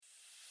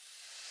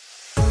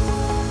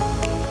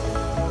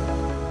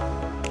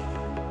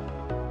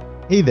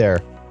Hey there,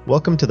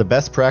 welcome to the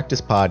Best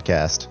Practice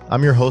Podcast.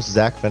 I'm your host,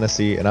 Zach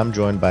Fennessy, and I'm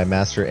joined by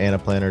Master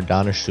Anaplanner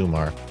Donna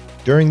Schumar.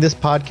 During this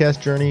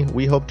podcast journey,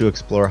 we hope to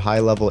explore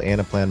high-level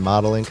Anaplan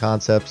modeling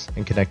concepts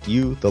and connect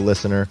you, the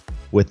listener,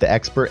 with the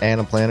expert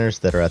Anaplanners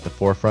that are at the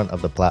forefront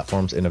of the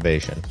platform's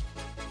innovation.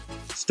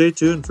 Stay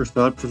tuned for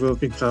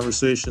thought-provoking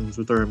conversations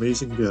with our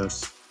amazing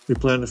guests. We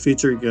plan to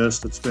feature guests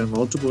that span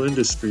multiple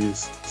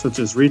industries, such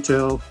as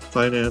retail,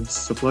 finance,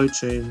 supply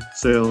chain,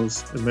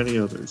 sales, and many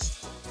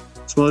others,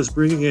 as well as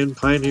bringing in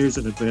pioneers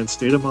in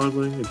advanced data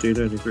modeling and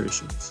data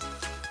integrations.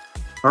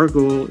 Our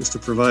goal is to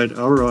provide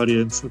our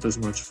audience with as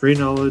much free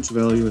knowledge,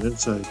 value, and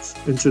insights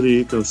into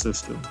the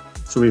ecosystem,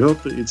 so we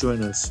hope that you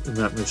join us in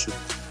that mission.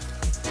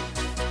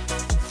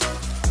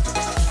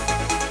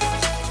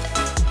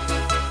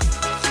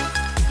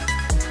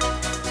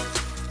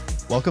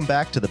 Welcome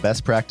back to the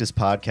Best Practice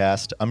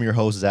Podcast. I'm your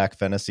host, Zach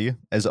Fennessy.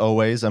 As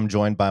always, I'm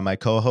joined by my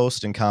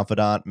co-host and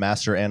confidant,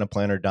 Master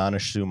Anaplanner Donna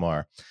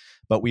Schumar.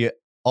 But we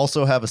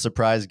also have a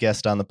surprise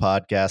guest on the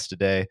podcast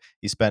today.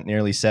 He spent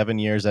nearly 7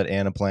 years at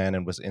Anaplan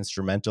and was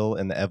instrumental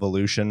in the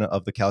evolution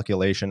of the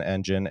calculation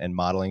engine and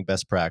modeling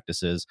best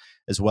practices,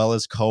 as well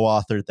as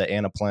co-authored the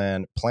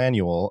Anaplan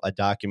Planual, a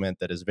document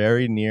that is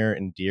very near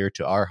and dear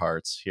to our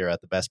hearts here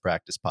at the Best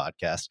Practice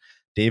Podcast.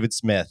 David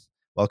Smith,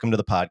 welcome to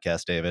the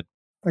podcast, David.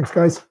 Thanks,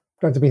 guys.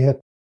 Glad to be here.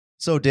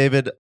 So,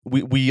 David,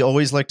 we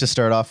always like to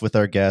start off with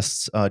our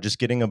guests, just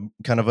getting a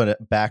kind of a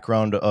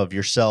background of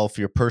yourself,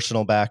 your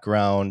personal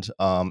background,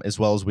 as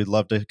well as we'd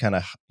love to kind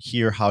of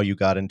hear how you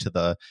got into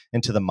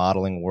the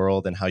modeling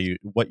world and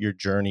what your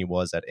journey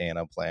was at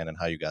Anaplan and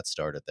how you got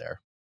started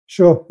there.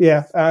 Sure.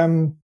 Yeah.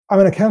 I'm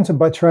an accountant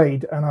by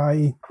trade, and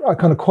I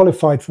kind of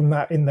qualified from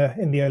that in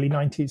the early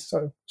 90s.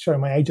 So showing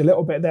my age a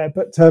little bit there,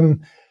 but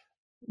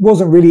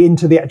wasn't really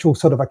into the actual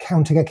sort of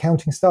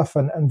accounting stuff,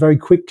 and very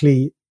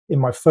quickly, in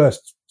my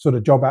first sort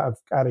of job out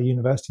of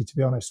university, to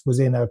be honest, was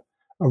in a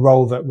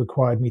role that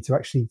required me to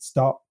actually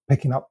start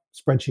picking up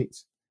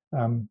spreadsheets.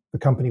 The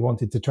company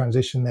wanted to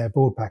transition their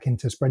board pack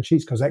into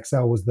spreadsheets because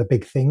Excel was the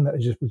big thing that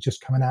was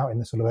just coming out in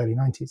the sort of early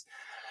 90s.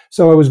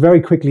 So I was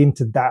very quickly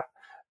into that.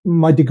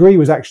 My degree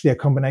was actually a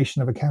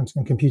combination of accounting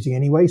and computing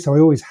anyway, so I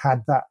always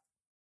had that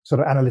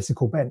sort of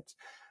analytical bent.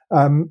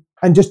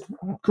 And just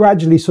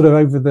gradually sort of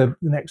over the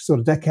next sort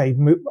of decade,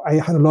 I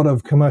had a lot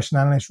of commercial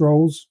analyst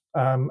roles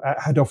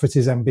at head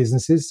offices and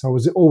businesses. So I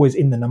was always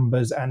in the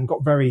numbers and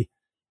got very,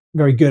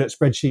 very good at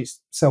spreadsheets,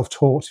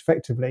 self-taught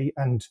effectively,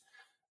 and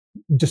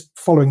just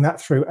following that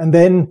through. And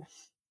then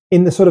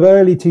in the sort of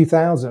early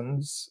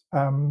 2000s,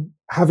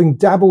 having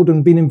dabbled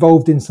and been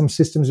involved in some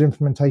systems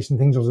implementation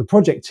things as a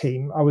project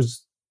team, I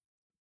was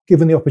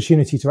given the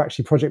opportunity to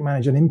actually project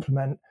manage and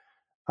implement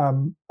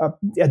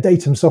a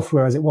datum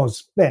software as it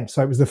was then.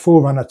 So it was the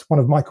forerunner to one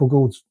of Michael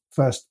Gould's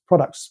first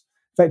products,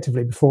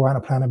 effectively before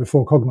Anaplan and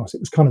before Cognos. It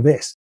was kind of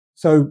this.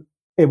 So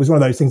it was one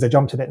of those things I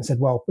jumped at it and said,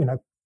 well,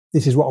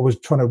 this is what I was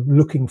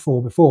looking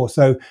for before.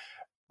 So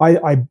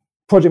I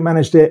project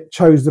managed it,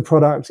 chose the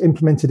product,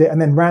 implemented it,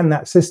 and then ran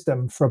that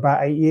system for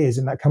about 8 years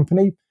in that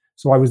company.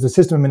 So I was the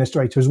system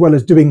administrator as well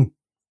as doing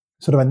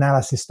sort of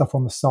analysis stuff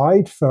on the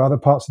side for other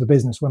parts of the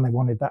business when they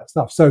wanted that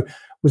stuff. So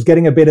was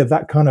getting a bit of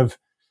that kind of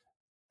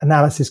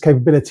analysis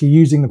capability,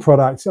 using the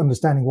product,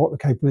 understanding what the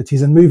capability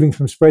is, and moving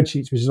from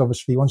spreadsheets, which is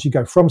obviously once you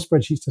go from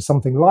spreadsheets to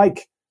something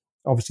like,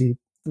 obviously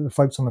the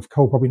folks on the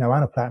call probably know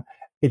Anaplan,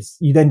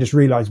 you then just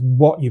realize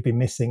what you've been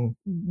missing,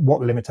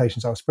 what the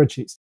limitations are of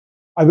spreadsheets.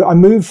 I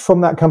moved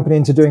from that company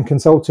into doing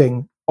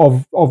consulting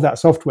of that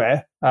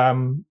software,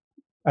 and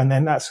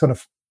then that's sort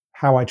of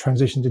how I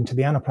transitioned into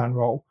the Anaplan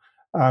role.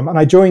 And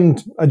I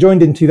joined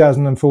in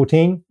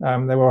 2014.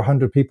 There were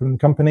 100 people in the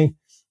company.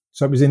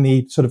 So it was in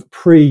the sort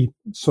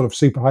of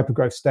super hyper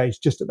growth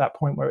stage, just at that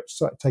point where it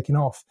started taking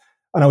off.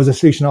 And I was a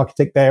solution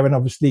architect there, and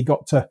obviously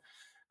got to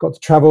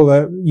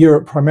travel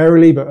Europe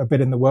primarily, but a bit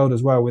in the world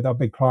as well with our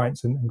big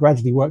clients, and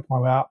gradually worked my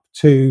way up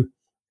to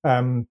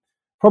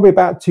probably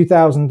about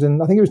 2000,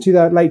 and I think it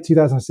was late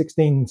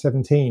 2016,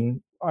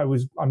 17. I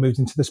moved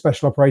into the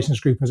special operations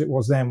group as it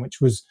was then,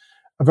 which was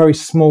a very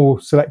small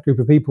select group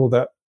of people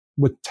that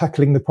were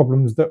tackling the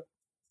problems that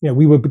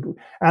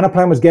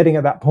Anaplan was getting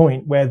at that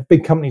point where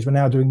big companies were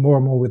now doing more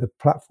and more with the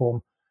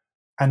platform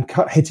and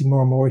hitting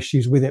more and more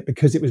issues with it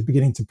because it was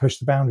beginning to push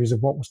the boundaries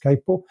of what was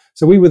capable.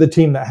 So we were the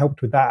team that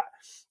helped with that.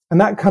 And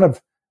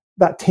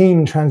that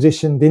team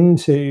transitioned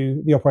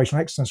into the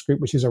operational excellence group,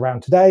 which is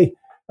around today.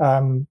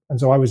 And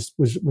so I was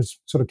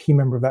sort of key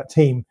member of that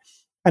team.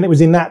 And it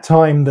was in that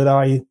time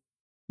that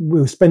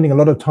we were spending a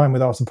lot of time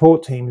with our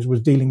support teams,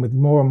 was dealing with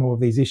more and more of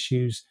these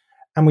issues.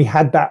 And we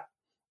had that,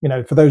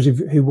 for those of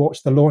you who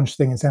watched the launch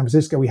thing in San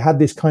Francisco, we had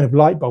this kind of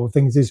light bulb of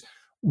things is,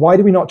 why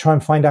do we not try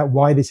and find out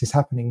why this is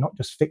happening, not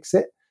just fix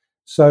it?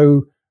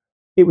 So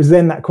it was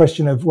then that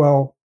question of,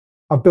 well,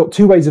 I've built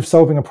two ways of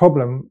solving a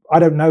problem. I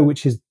don't know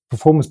which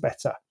performs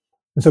better.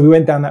 And so we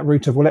went down that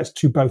route of, well, let's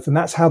do both. And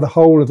that's how the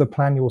whole of the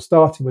Planual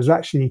started, was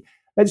actually,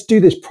 let's do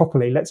this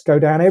properly. Let's go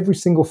down every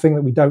single thing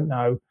that we don't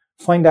know,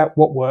 find out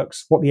what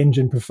works, what the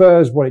engine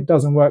prefers, what it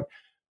doesn't work.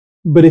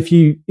 But if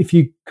you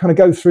kind of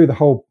go through the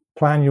whole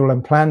Planual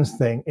and plans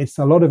thing, it's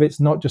a lot of it's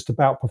not just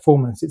about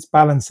performance, it's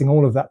balancing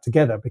all of that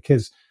together,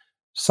 because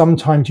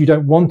sometimes you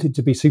don't want it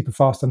to be super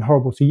fast and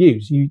horrible to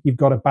use. You've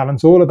got to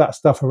balance all of that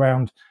stuff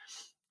around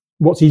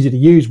what's easy to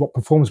use, what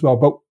performs well.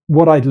 But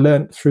what I'd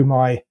learned through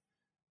my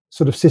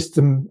sort of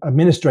system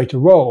administrator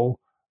role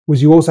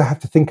was you also have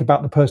to think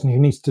about the person who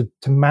needs to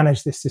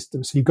manage this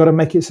system. So you've got to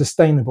make it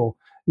sustainable.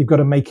 You've got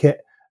to make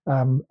it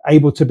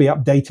able to be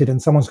updated,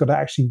 and someone's got to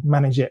actually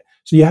manage it.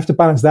 So you have to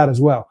balance that as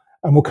well.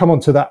 And we'll come on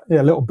to that in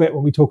a little bit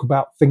when we talk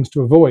about things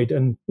to avoid.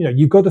 And,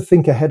 you've got to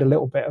think ahead a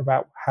little bit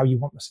about how you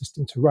want the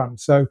system to run.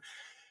 So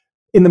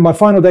in my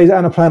final days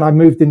at Anaplan, I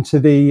moved into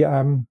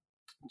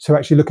to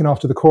actually looking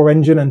after the core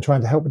engine and trying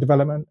to help with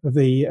development of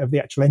the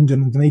actual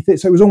engine underneath it.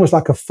 So it was almost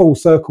like a full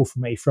circle for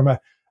me, from a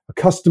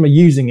customer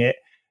using it,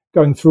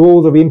 going through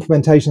all the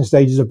implementation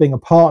stages of being a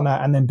partner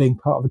and then being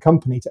part of the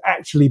company, to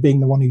actually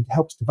being the one who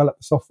helps develop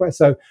the software.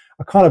 So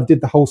I kind of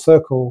did the whole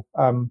circle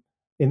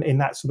in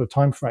that sort of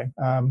time frame.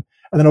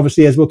 And then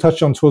obviously, as we'll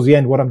touch on towards the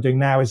end, what I'm doing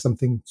now is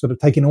something sort of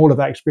taking all of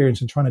that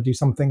experience and trying to do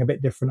something a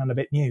bit different and a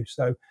bit new.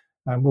 So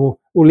we'll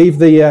leave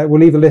the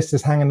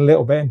listeners hanging a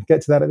little bit and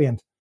get to that at the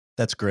end.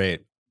 That's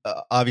great.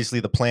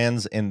 Obviously, the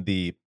plans and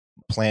the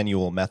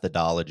Planual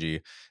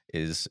methodology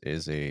is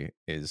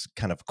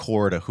kind of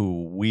core to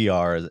who we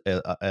are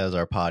as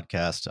our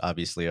podcast.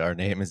 Obviously, our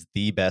name is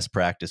the Best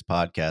Practice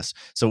Podcast.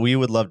 So we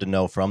would love to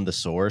know from the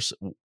source,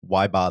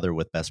 why bother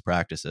with best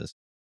practices?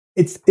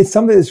 It's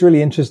something that's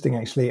really interesting,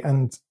 actually.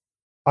 And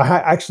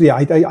I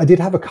did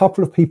have a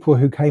couple of people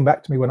who came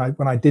back to me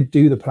when I did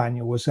do the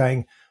Planual, was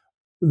saying,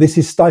 this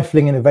is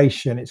stifling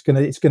innovation. It's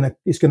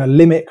gonna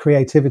limit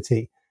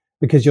creativity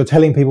because you're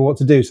telling people what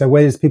to do. So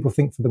where does people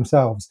think for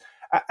themselves?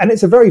 And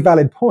it's a very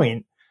valid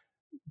point.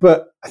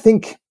 But I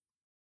think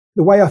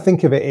the way I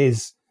think of it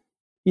is,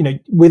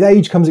 with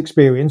age comes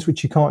experience,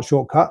 which you can't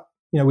shortcut.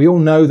 We all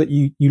know that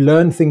you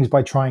learn things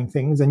by trying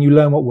things, and you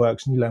learn what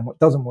works and you learn what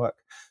doesn't work.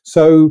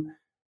 So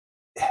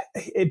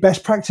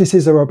best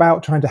practices are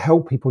about trying to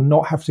help people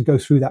not have to go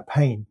through that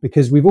pain,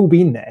 because we've all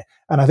been there.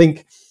 And I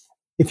think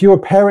if you're a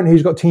parent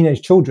who's got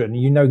teenage children,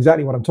 you know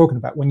exactly what I'm talking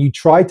about. When you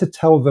try to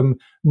tell them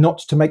not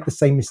to make the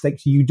same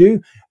mistakes you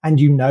do, and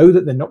you know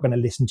that they're not going to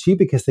listen to you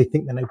because they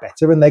think they know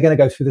better and they're going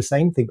to go through the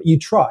same thing, but you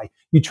try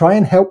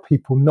and help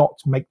people not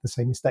to make the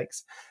same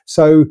mistakes.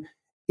 So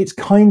that's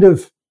kind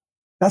of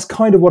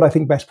what I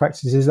think best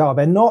practices are.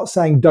 They're not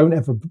saying don't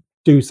ever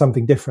do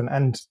something different.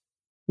 And,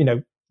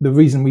 the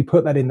reason we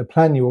put that in the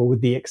Planual with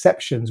the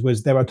exceptions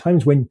was there are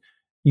times when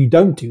you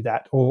don't do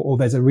that, or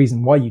there's a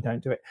reason why you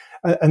don't do it.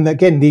 And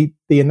again,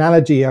 the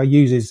analogy I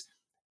use is,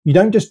 you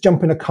don't just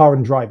jump in a car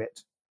and drive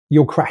it.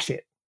 You'll crash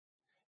it.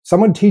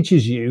 Someone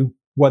teaches you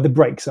where the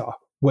brakes are,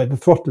 where the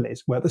throttle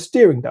is, where the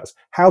steering does,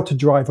 how to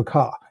drive a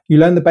car. You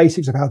learn the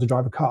basics of how to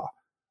drive a car.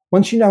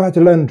 Once you know how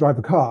to learn and drive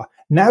a car,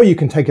 now you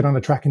can take it on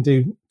a track and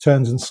do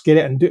turns and skid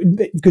it,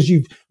 and because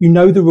you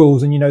know the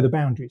rules and you know the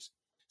boundaries.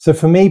 So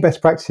for me,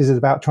 best practices is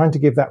about trying to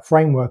give that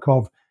framework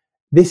of,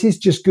 this is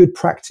just good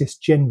practice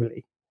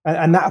generally.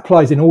 And that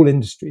applies in all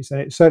industries,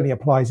 and it certainly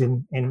applies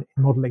in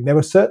modeling. There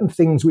are certain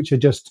things which are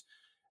just,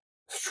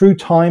 through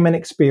time and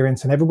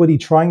experience and everybody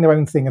trying their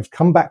own thing, have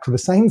come back to the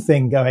same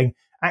thing, going,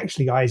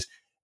 actually, guys,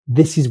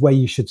 this is where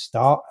you should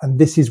start, and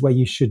this is where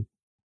you should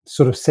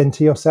sort of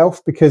center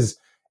yourself, because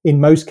in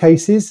most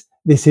cases,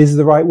 this is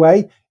the right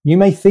way. You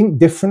may think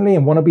differently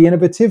and want to be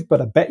innovative,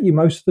 but I bet you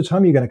most of the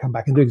time you're going to come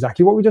back and do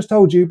exactly what we just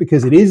told you,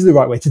 because it is the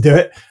right way to do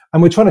it.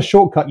 And we're trying to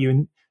shortcut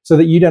you so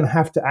that you don't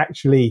have to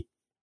actually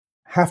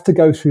have to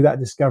go through that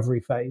discovery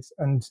phase.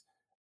 And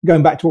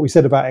going back to what we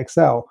said about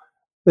Excel,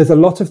 there's a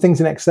lot of things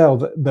in Excel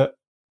that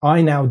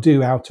I now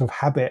do out of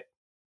habit,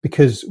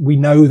 because we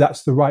know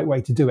that's the right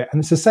way to do it. And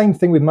it's the same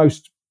thing with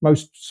most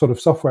sort of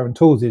software and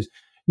tools, is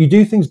you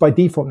do things by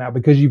default now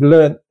because you've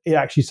learned it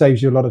actually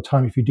saves you a lot of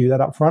time if you do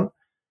that up front.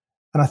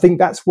 And I think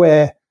that's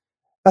where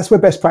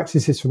best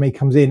practices for me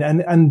comes in.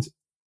 And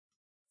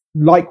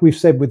like we've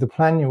said with the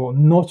Planual,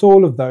 not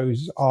all of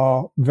those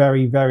are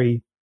very,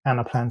 very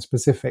Anaplan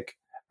specific.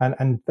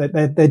 And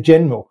they're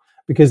general,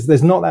 because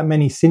there's not that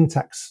many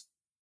syntax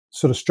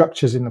sort of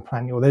structures in the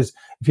Planual. If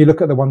you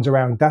look at the ones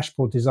around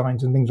dashboard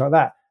designs and things like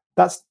that,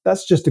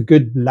 that's just a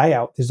good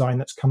layout design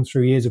that's come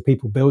through years of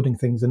people building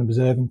things and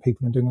observing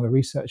people and doing all the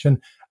research. And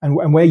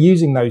we're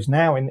using those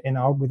now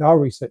with our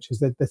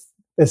researchers.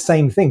 The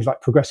same things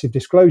like progressive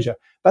disclosure.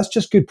 That's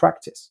just good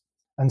practice.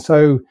 And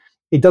so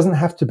it doesn't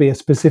have to be a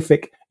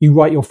specific, you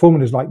write your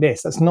formulas like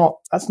this. That's not.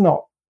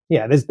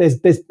 Yeah,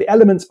 there's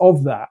elements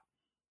of that.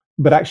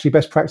 But actually,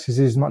 best practices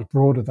is much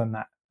broader than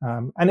that.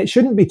 And it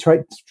shouldn't be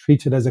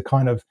treated as a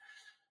kind of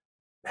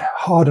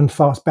hard and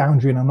fast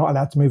boundary and I'm not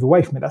allowed to move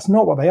away from it. That's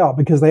not what they are,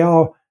 because they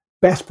are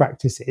best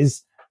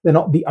practices. They're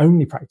not the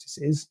only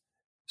practices.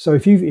 So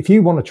if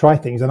you want to try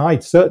things, and I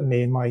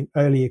certainly in my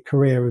earlier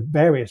career with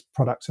various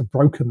products have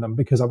broken them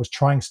because I was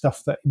trying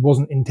stuff that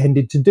wasn't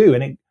intended to do,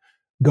 and it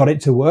got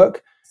it to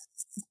work.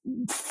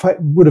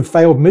 would have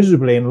failed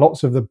miserably in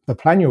lots of the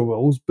Planual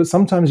rules, but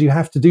sometimes you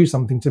have to do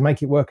something to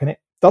make it work, and it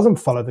doesn't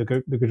follow the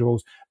good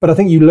rules. But I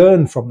think you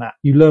learn from that.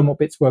 You learn what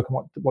bits work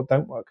and what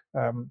don't work.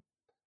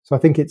 So I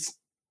think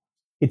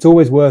it's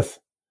always worth,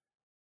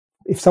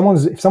 if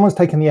someone's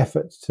taken the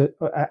effort to,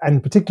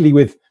 and particularly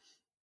with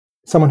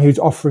someone who's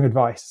offering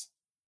advice,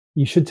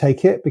 you should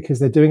take it because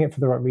they're doing it for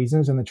the right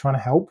reasons and they're trying to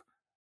help.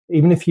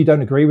 Even if you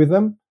don't agree with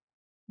them,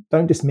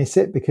 don't dismiss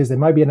it, because there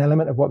might be an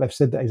element of what they've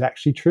said that is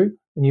actually true.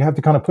 And you have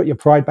to kind of put your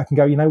pride back and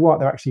go, you know what,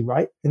 they're actually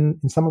right in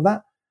some of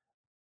that.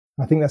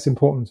 I think that's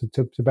important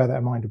to bear that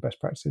in mind with best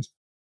practices.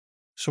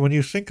 So when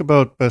you think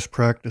about best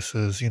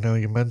practices, you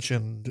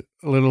mentioned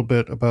a little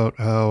bit about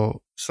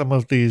how some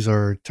of these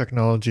are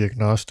technology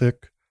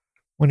agnostic.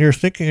 When you're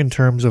thinking in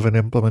terms of an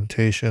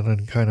implementation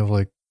and kind of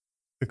like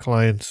the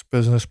client's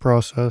business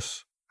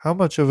process, how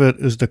much of it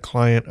is the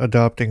client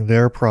adopting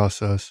their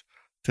process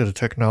to the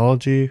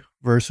technology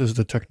versus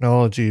the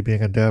technology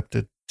being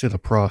adapted to the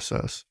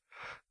process?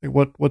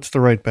 Like what's the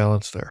right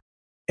balance there?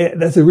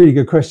 That's a really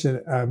good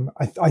question.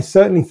 I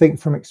certainly think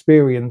from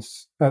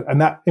experience,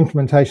 and that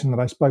implementation that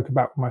I spoke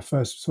about, my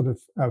first sort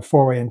of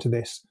foray into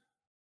this,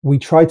 we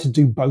tried to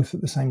do both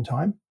at the same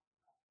time.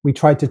 We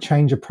tried to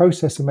change a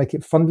process and make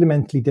it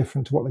fundamentally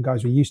different to what the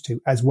guys were used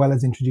to, as well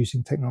as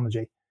introducing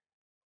technology.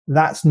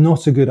 That's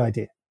not a good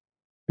idea,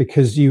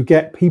 because you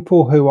get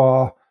people who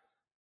are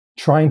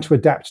trying to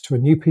adapt to a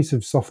new piece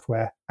of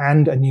software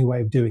and a new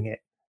way of doing it,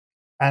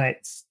 and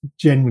it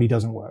generally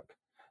doesn't work.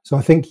 So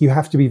I think you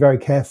have to be very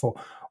careful.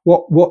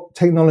 What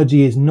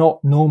technology is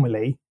not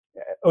normally,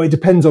 or it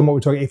depends on what we're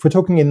talking. If we're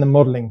talking in the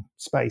modeling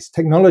space,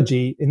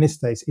 technology in this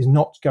case is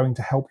not going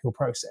to help your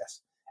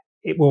process.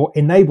 It will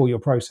enable your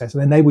process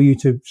and enable you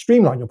to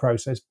streamline your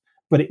process,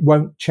 but it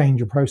won't change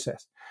your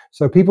process.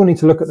 So people need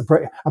to look at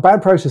a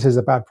bad process is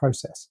a bad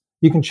process.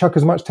 You can chuck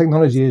as much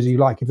technology as you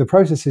like. If the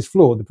process is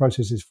flawed, the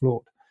process is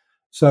flawed.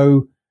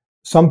 So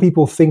some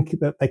people think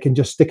that they can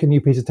just stick a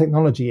new piece of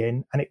technology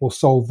in and it will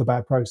solve the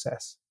bad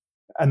process.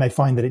 And they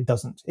find that it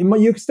doesn't.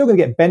 You're still going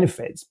to get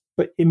benefits,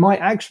 but it might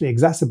actually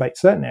exacerbate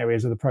certain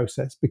areas of the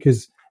process,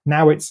 because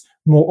now it's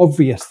more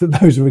obvious that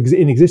those are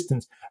in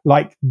existence,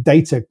 like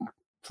data,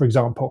 for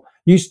example.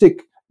 You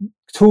stick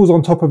tools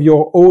on top of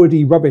your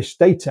already rubbish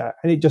data,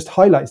 and it just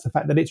highlights the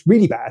fact that it's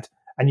really bad,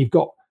 and you've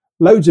got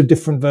loads of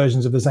different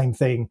versions of the same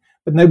thing,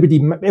 but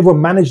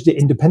everyone managed it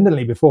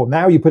independently before.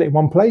 Now you put it in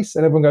one place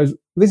and everyone goes,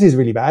 this is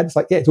really bad. It's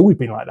like, yeah, it's always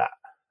been like that,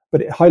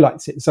 but it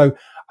highlights it. So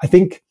I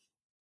think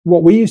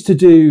what we used to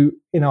do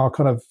in our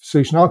kind of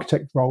solution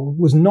architect role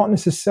was not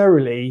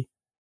necessarily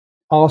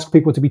ask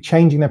people to be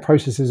changing their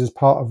processes as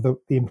part of the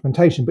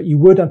implementation, but you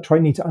would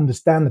need to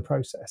understand the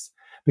process.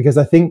 Because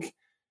I think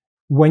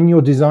when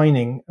you're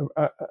designing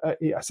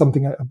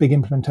a big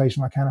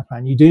implementation like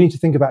Anaplan, you do need to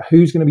think about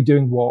who's going to be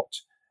doing what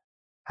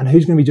and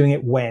who's going to be doing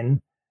it when,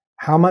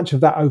 how much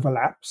of that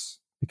overlaps,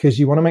 because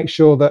you want to make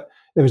sure that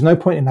there is no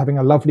point in having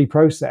a lovely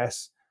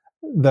process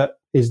that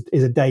is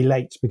a day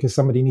late because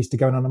somebody needs to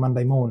go in on a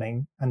Monday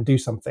morning and do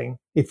something.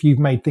 If you've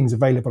made things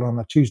available on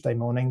a Tuesday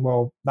morning,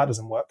 well, that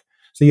doesn't work.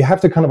 So you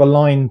have to kind of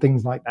align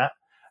things like that.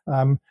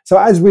 So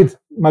as with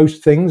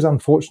most things,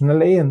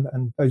 unfortunately,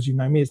 and those who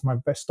know me, it's my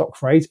best stock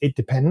phrase, it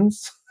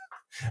depends.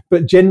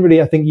 But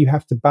generally, I think you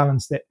have to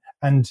balance it.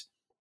 And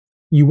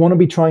you want to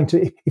be trying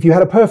to, if you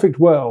had a perfect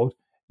world,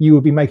 you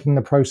would be making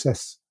the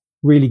process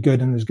really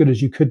good and as good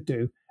as you could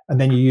do.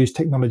 And then you use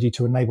technology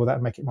to enable that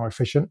and make it more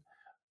efficient.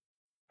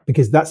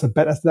 Because that's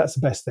the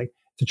best thing.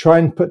 To try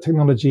and put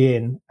technology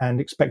in and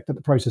expect that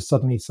the process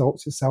suddenly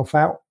sorts itself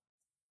out.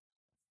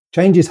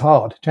 Change is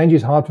hard. Change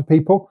is hard for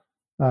people.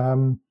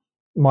 One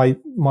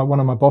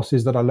of my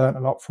bosses that I learned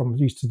a lot from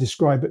used to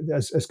describe it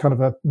as kind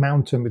of a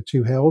mountain with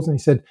two hills, and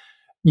he said,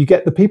 you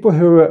get the people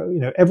who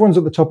are, everyone's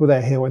at the top of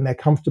their hill in their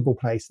comfortable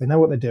place. They know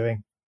what they're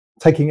doing.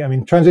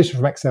 Transition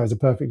from Excel is a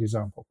perfect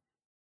example.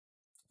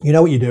 You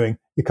know what you're doing.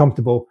 You're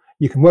comfortable.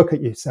 You can work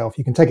it yourself.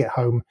 You can take it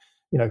home.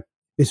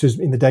 This was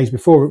in the days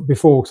before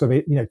sort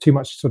of, too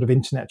much sort of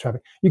internet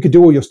traffic. You could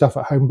do all your stuff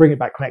at home, bring it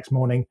back the next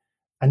morning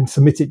and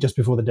submit it just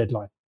before the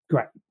deadline.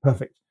 Great.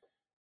 Perfect.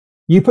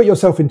 You put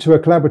yourself into a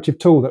collaborative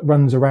tool that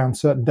runs around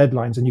certain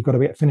deadlines and you've got to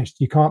get it finished.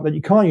 You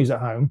can't use at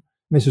home.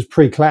 And this was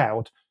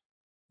pre-cloud.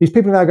 These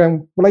people are now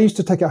going, well, I used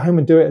to take it home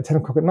and do it at 10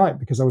 o'clock at night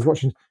because I was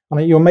watching.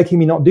 And you're making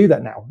me not do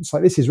that now. It's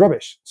like, this is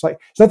rubbish. It's like,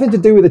 it's nothing to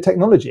do with the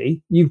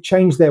technology. You've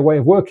changed their way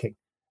of working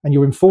and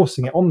you're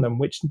enforcing it on them,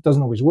 which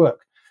doesn't always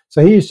work.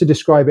 So he used to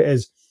describe it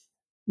as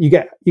you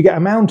get a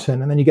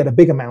mountain and then you get a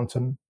bigger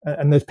mountain.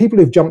 And there's people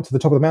who've jumped to the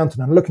top of the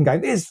mountain and look and go,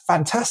 this is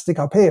fantastic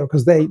up here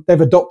because they've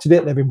adopted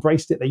it, they've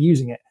embraced it, they're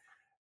using it.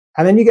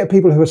 And then you get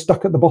people who are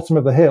stuck at the bottom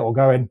of the hill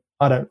going,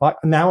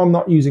 I'm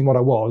not using what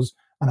I was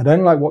and I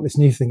don't like what this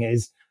new thing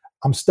is.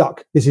 I'm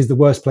stuck. This is the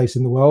worst place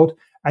in the world.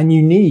 And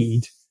you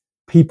need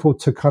people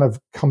to kind of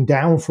come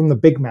down from the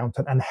big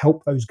mountain and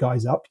help those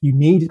guys up. You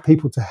need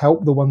people to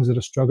help the ones that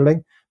are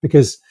struggling,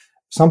 because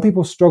some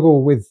people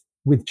struggle with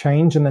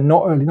change and they're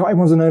not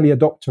everyone's an early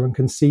adopter and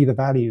can see the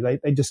value.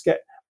 They just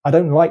get, I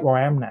don't like where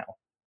I am now.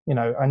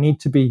 I need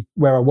to be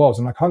where I was,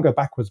 and I can't go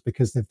backwards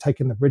because they've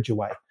taken the bridge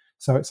away.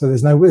 So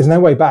there's no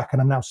way back,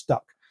 and I'm now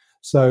stuck.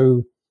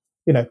 So,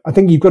 I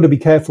think you've got to be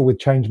careful with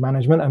change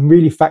management and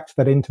really factor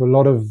that into a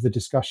lot of the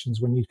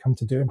discussions when you come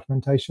to do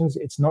implementations.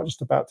 It's not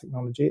just about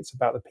technology, it's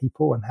about the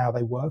people and how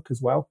they work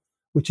as well,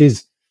 which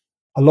is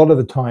a lot of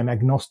the time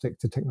agnostic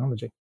to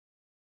technology.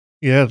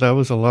 Yeah, that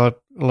was a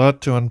lot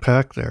to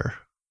unpack there.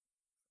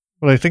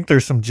 But I think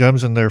there's some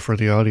gems in there for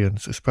the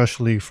audience,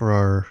 especially for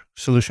our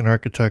solution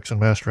architects and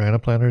master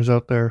Anaplanners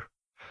out there.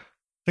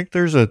 I think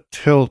there's a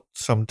tilt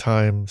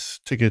sometimes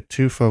to get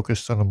too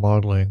focused on the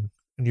modeling,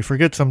 and you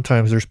forget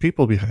sometimes there's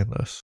people behind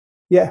this.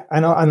 Yeah,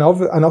 and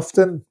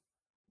often,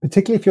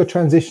 particularly if you're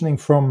transitioning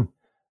from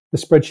the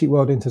spreadsheet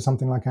world into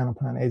something like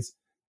Anaplan, is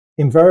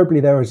invariably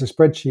there is a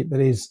spreadsheet that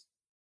is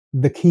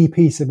the key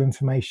piece of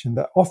information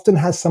that often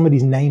has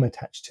somebody's name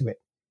attached to it.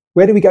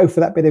 Where do we go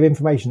for that bit of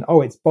information?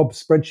 Oh, it's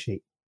Bob's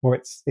spreadsheet, or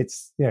it's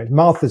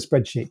Martha's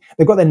spreadsheet.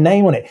 They've got their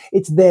name on it.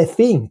 It's their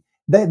thing.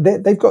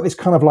 They've got this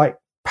kind of like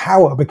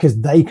power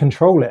because they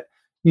control it.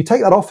 You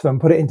take that off them,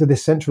 put it into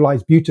this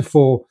centralized,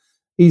 beautiful,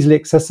 easily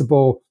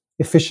accessible,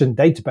 efficient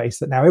database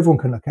that now everyone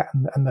can look at,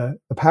 and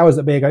the powers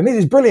that be are going, this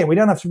is brilliant. We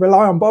don't have to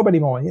rely on Bob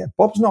anymore. Yeah,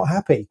 Bob's not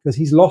happy because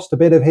he's lost a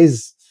bit of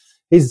his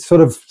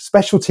sort of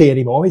specialty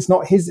anymore. It's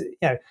not his,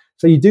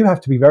 So you do have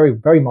to be very,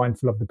 very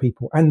mindful of the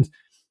people. And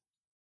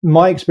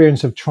my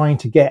experience of trying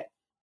to get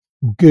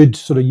good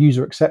sort of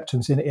user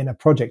acceptance in a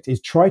project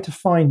is try to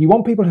find, you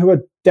want people who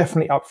are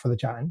definitely up for the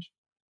challenge.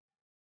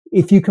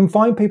 If you can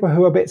find people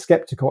who are a bit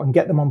skeptical and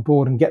get them on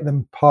board and get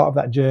them part of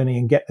that journey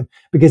and get them,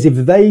 because if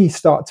they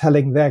start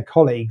telling their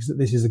colleagues that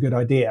this is a good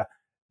idea,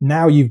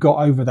 now you've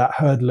got over that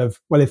hurdle of,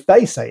 well, if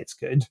they say it's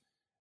good,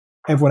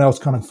 everyone else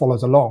kind of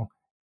follows along.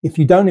 If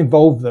you don't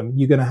involve them,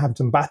 you're going to have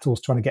some battles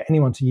trying to get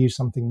anyone to use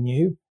something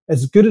new.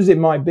 As good as it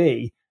might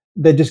be,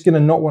 they're just going to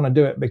not want to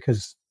do it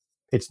because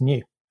it's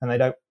new and they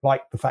don't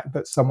like the fact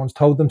that someone's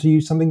told them to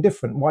use something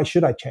different. Why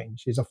should I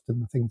change is often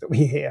the thing that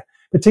we hear,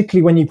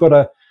 particularly when you've got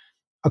a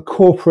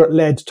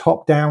corporate-led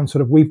top-down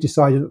sort of, we've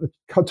decided at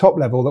the top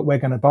level that we're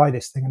going to buy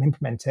this thing and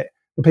implement it.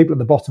 The people at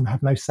the bottom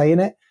have no say in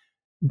it.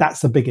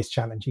 That's the biggest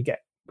challenge you get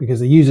because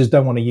the users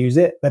don't want to use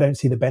it. They don't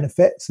see the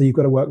benefit. So you've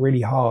got to work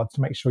really hard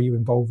to make sure you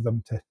involve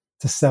them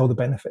to sell the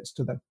benefits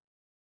to them.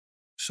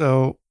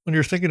 So when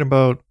you're thinking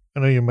about, I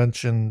know you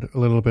mentioned a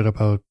little bit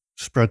about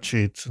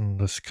spreadsheets and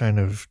this kind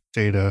of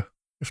data.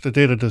 If the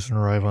data doesn't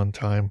arrive on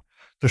time,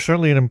 there's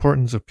certainly an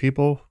importance of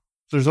people.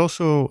 There's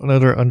also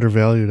another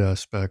undervalued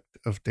aspect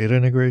of data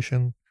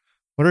integration.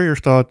 What are your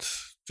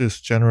thoughts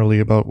just generally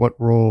about what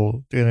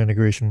role data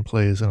integration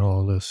plays in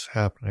all of this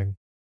happening?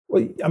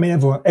 Well, I mean,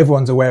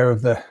 everyone's aware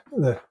of the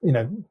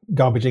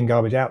garbage in,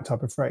 garbage out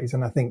type of phrase,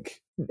 and I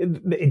think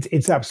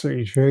it's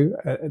absolutely true.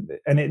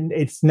 And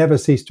it's never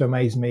ceased to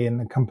amaze me in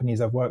the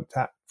companies I've worked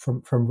at,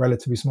 from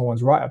relatively small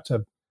ones right up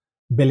to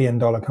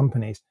billion-dollar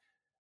companies.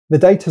 The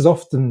data's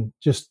often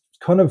just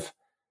kind of,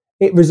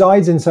 it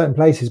resides in certain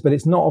places, but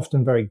it's not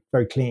often very,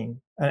 very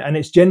clean. And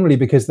it's generally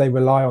because they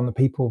rely on the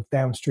people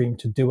downstream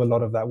to do a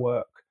lot of that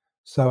work.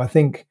 So I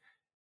think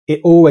it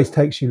always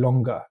takes you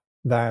longer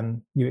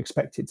than you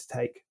expect it to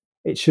take.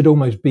 It should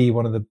almost be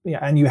one of the,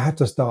 and you have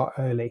to start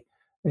early.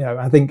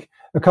 I think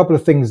a couple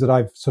of things that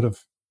I've sort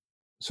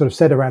of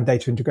said around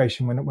data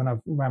integration when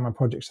I've ran my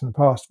projects in the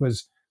past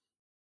was,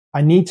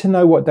 I need to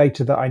know what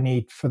data that I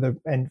need for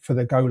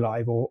the go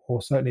live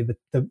or certainly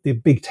the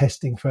big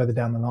testing further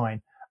down the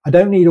line. I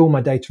don't need all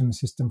my data in the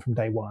system from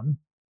day one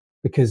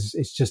because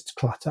it's just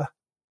clutter.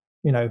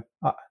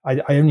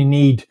 I only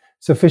need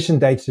sufficient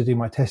data to do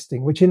my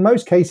testing, which in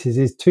most cases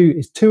is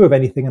two of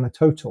anything and a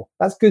total.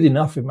 That's good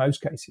enough in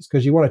most cases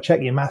because you want to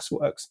check your maths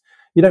works.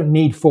 You don't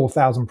need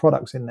 4,000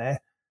 products in there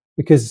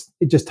because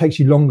it just takes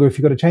you longer if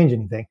you've got to change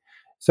anything.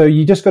 So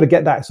you just got to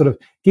get that sort of,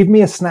 give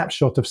me a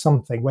snapshot of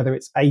something, whether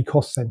it's a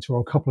cost center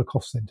or a couple of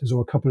cost centers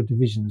or a couple of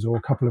divisions or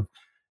a couple of,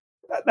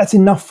 that's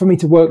enough for me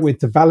to work with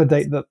to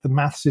validate that the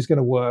maths is going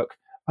to work.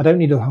 I don't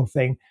need the whole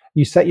thing.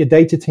 You set your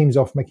data teams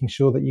off, making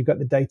sure that you've got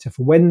the data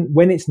for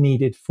when it's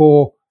needed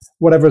for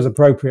whatever is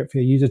appropriate for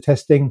your user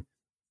testing.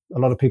 A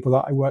lot of people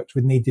that I worked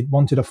with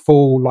wanted a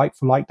full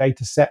like-for-like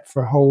data set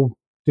for a whole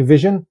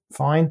division.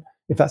 Fine.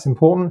 If that's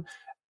important,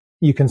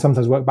 you can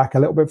sometimes work back a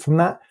little bit from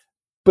that.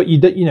 But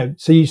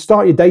so you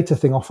start your data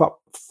thing off up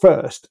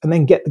first and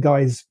then get the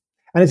guys.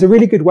 And it's a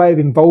really good way of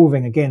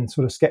involving, again,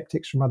 sort of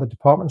skeptics from other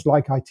departments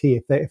like IT.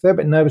 If they're a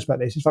bit nervous about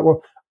this, it's like,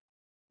 well,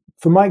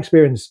 from my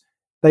experience,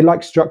 they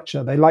like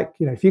structure. They like,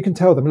 if you can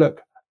tell them,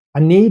 look, I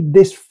need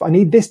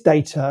this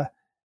data,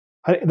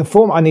 the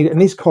form I need it in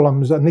these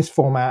columns and this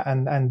format,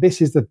 and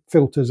this is the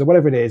filters or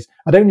whatever it is.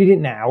 I don't need it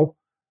now.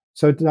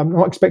 So I'm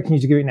not expecting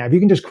you to give it now. If you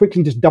can just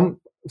quickly dump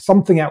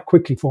something out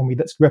quickly for me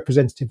that's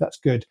representative, that's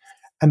good.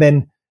 And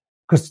then,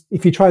 because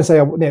if you try and say,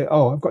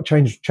 I've got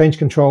change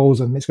controls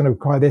and it's going to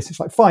require this, it's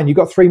like, fine, you've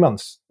got 3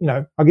 months.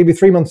 I'll give you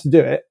 3 months to do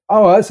it.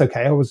 Oh, that's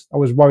okay. I was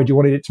worried you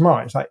wanted it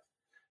tomorrow. It's like,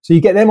 so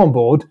you get them on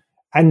board.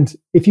 And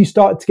if you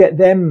start to get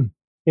them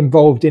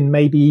involved in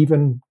maybe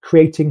even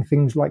creating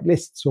things like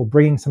lists or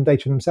bringing some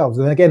data themselves,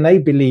 then again, they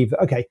believe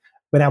that, okay,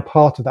 We're now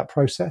part of that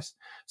process.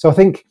 So I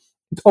think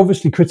it's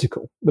obviously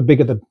critical, the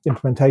bigger the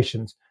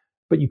implementations,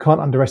 but you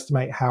can't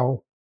underestimate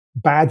how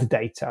bad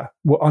data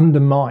will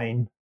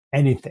undermine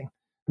anything.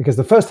 Because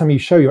the first time you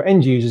show your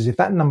end users, if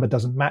that number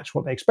doesn't match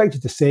what they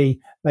expected to see,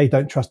 they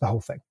don't trust the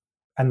whole thing.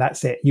 And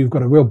that's it. You've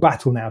got a real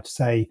battle now to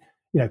say,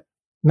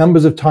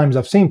 numbers of times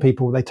I've seen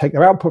people, they take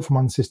their output from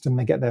one system,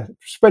 they get their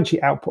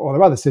spreadsheet output or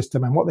their other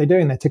system, and what they're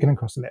doing, they're ticking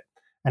across it.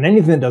 And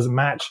anything that doesn't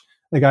match,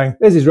 they're going,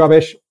 this is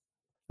rubbish.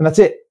 And that's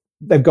it.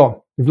 They've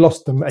gone. You've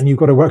lost them, and you've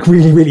got to work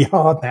really, really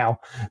hard now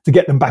to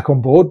get them back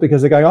on board,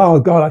 because they're going, oh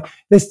God,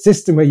 this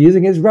system we're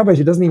using is rubbish.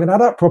 It doesn't even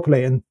add up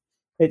properly. And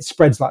it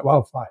spreads like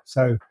wildfire.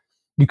 So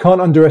you can't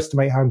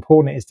underestimate how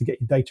important it is to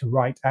get your data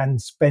right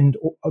and spend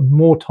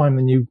more time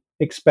than you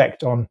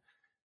expect on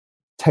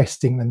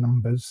testing the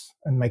numbers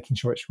and making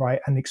sure it's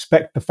right, and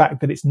expect the fact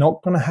that it's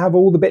not going to have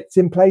all the bits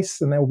in place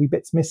and there will be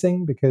bits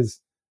missing, because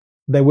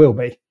there will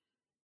be.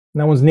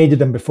 No one's needed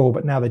them before,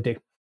 but now they do.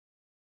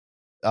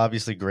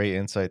 Obviously, great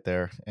insight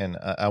there, and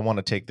I want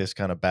to take this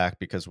kind of back,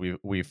 because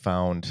we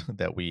found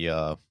that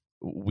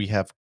we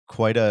have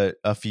quite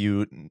a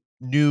few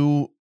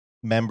new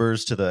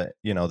members to the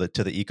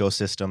to the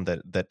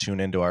ecosystem that tune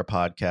into our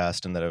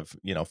podcast and that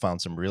have found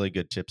some really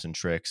good tips and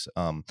tricks.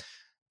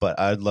 But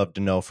I'd love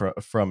to know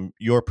from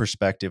your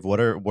perspective, what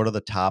are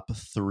the top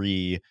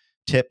 3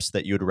 tips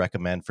that you would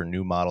recommend for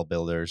new model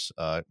builders?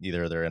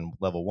 Either they're in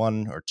level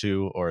 1 or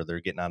 2, or they're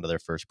getting onto their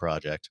first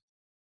project.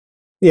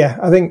 Yeah,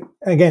 I think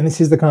again, this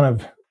is the kind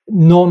of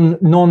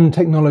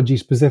non-technology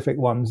specific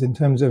ones, in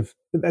terms of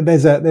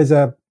there's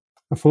a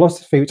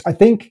philosophy which I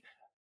think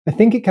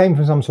it came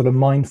from some sort of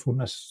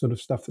mindfulness sort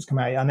of stuff that's come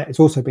out, and it's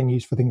also been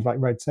used for things like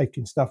road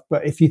safety and stuff.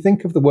 But if you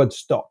think of the word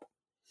stop,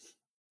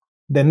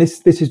 then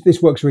this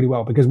works really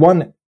well, because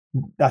one,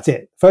 that's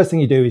it. First thing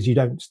you do is you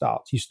don't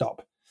start, you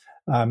stop,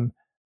 and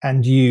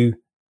you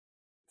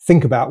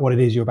think about what it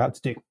is you're about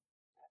to do.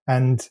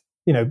 And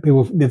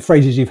people, the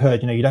phrases you've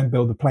heard, you don't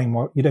build a plane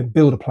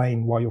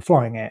while you're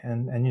flying it,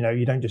 and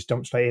you don't just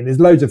jump straight in. There's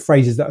loads of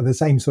phrases that are the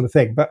same sort of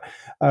thing, but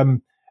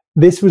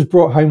this was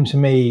brought home to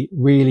me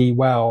really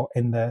well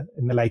in the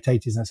late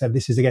 80s. And I said,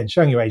 this is again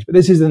showing your age, but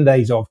this is in the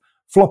days of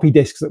floppy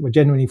disks that were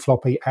genuinely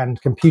floppy, and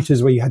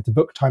computers where you had to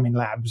book time in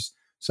labs.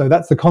 So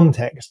that's the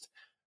context.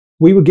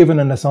 We were given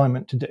an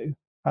assignment to do,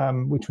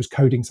 which was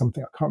coding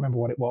something. I can't remember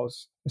what it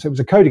was. So it was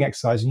a coding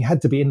exercise, and you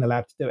had to be in the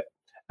lab to do it.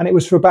 And it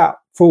was for about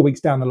 4 weeks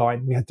down the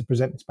line, we had to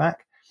present this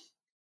back.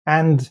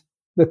 And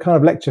the kind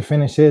of lecture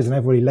finishes, and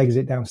everybody legs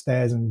it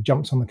downstairs and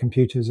jumps on the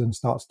computers and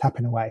starts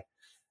tapping away.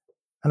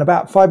 And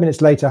about 5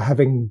 minutes later,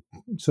 having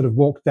sort of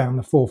walked down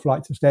the 4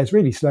 flights of stairs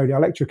really slowly,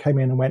 our lecturer came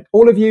in and went,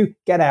 all of you,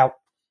 get out.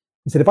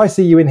 He said, if I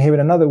see you in here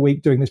in another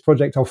week doing this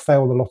project, I'll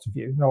fail the lot of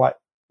you. And I'm like,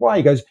 why?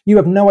 He goes, you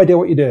have no idea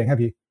what you're doing, have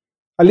you?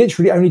 I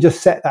literally only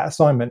just set that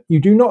assignment. You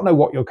do not know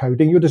what you're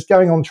coding. You're just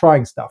going on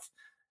trying stuff.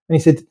 And he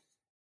said,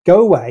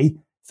 go away,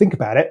 think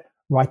about it,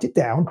 write it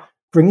down,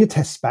 bring your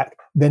tests back,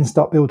 then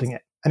start building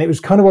it. And it was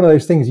kind of one of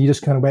those things you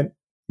just kind of went,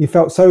 you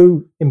felt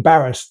so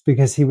embarrassed,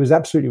 because he was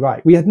absolutely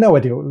right. We had no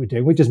idea what we were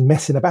doing. We're just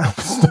messing about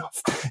with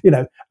stuff,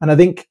 And I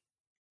think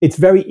it's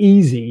very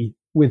easy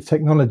with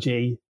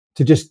technology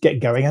to just get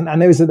going.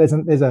 And there's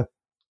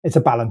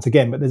a balance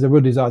again, but there's a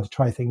real desire to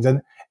try things.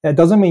 And it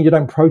doesn't mean you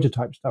don't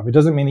prototype stuff. It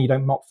doesn't mean you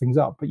don't mock things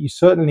up, but you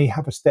certainly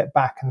have a step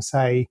back and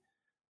say,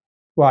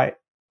 right,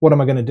 what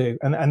am I going to do?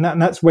 And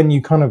that's when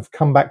you kind of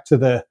come back to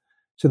the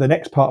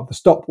next part of the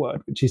stop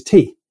word, which is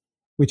T,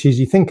 which is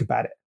you think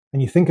about it.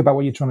 And you think about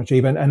what you're trying to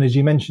achieve. And as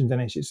you mentioned,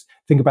 Dennis, just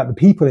think about the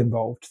people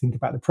involved, think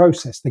about the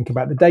process, think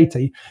about the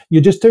data.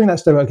 You're just doing that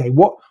stuff. Okay,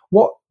 what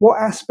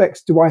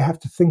aspects do I have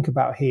to think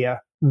about here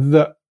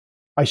that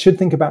I should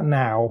think about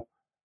now?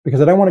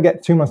 Because I don't want to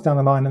get 2 months down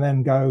the line and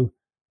then go,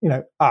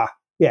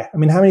 yeah. I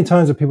mean, how many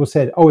times have people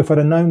said, oh, if I'd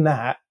have known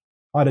that,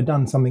 I'd have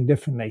done something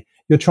differently.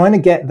 You're trying to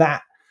get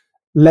that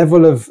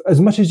level of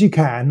as much as you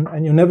can,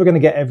 and you're never going to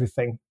get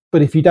everything.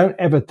 But if you don't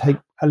ever take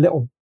a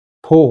little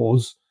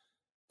pause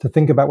to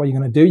think about what you're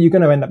going to do, you're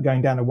going to end up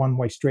going down a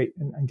one-way street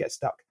and get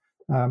stuck.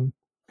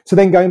 So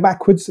then going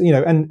backwards,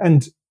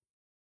 and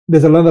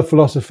there's another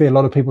philosophy. A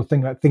lot of people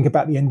think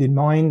about the end in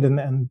mind,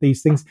 and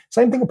these things.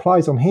 Same thing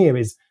applies on here.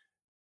 Is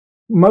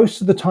most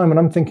of the time when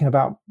I'm thinking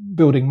about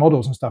building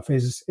models and stuff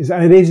is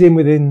and it is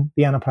within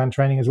the Anaplan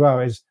training as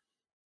well, is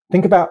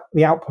think about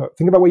the output.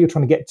 Think about what you're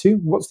trying to get to.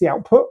 What's the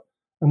output,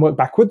 and work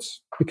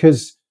backwards,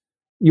 because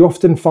you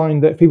often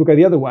find that if people go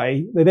the other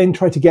way, they then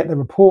try to get the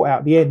report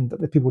out at the end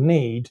that the people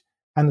need.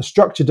 And the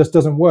structure just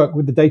doesn't work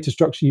with the data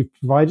structure you've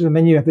provided. And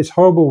then you have this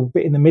horrible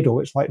bit in the middle.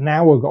 It's like,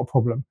 now we've got a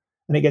problem.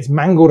 And it gets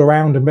mangled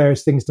around and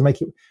various things to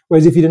make it.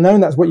 Whereas if you'd have known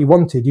that's what you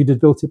wanted, you'd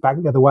have built it back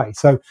the other way.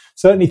 So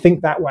certainly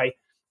think that way.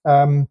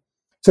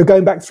 So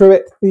going back through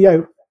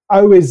it,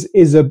 O is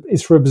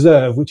for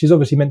observe, which is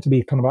obviously meant to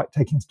be kind of like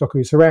taking stock of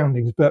your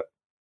surroundings.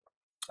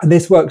 And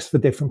this works for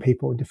different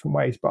people in different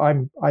ways. But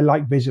I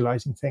like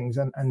visualizing things.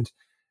 And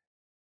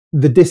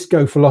the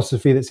disco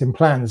philosophy that's in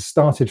plans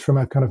started from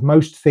a kind of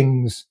most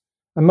things.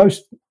 And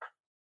most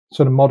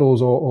sort of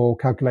models or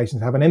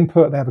calculations have an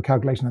input, they have a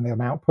calculation, and they have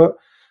an output.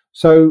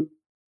 So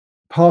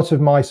part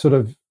of my sort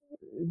of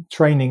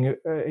training,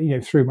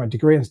 through my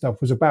degree and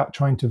stuff, was about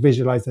trying to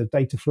visualize the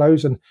data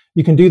flows. And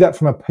you can do that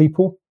from a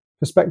people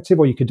perspective,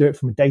 or you could do it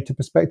from a data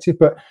perspective.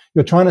 But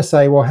you're trying to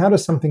say, well, how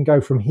does something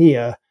go from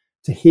here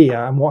to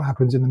here, and what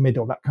happens in the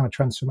middle? That kind of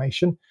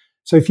transformation.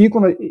 So if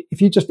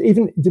you just,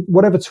 even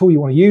whatever tool you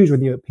want to use,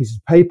 whether you're a piece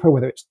of paper,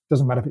 whether it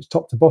doesn't matter if it's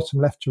top to bottom,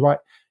 left to right,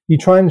 you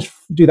try and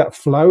do that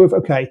flow of,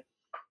 okay,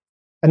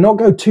 and not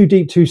go too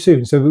deep too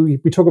soon. So we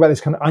talk about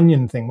this kind of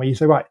onion thing where you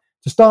say, right,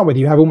 to start with,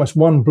 you have almost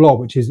one blob,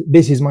 which is,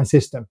 this is my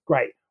system.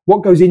 Great.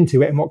 What goes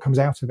into it and what comes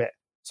out of it?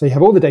 So you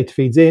have all the data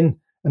feeds in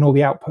and all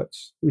the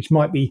outputs, which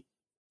might be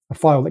a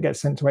file that gets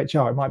sent to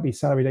HR. It might be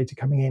salary data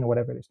coming in or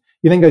whatever it is.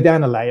 You then go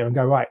down a layer and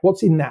go, right,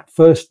 what's in that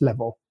first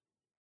level?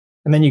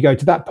 And then you go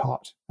to that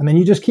part. And then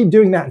you just keep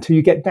doing that until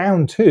you get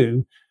down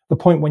to the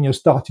point when you're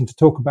starting to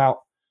talk about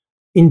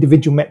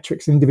individual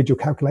metrics, individual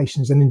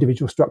calculations, and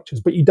individual structures.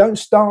 But you don't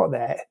start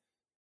there,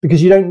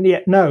 because you don't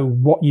yet know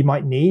what you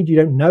might need. You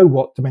don't know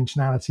what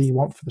dimensionality you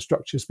want for the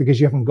structures,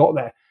 because you haven't got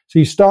there. So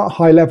you start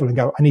high level and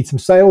go, I need some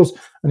sales,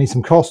 I need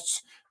some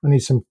costs, I need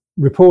some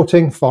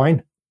reporting.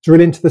 Fine.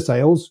 Drill into the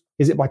sales.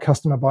 Is it by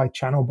customer, by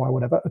channel, by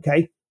whatever?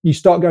 Okay. You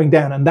start going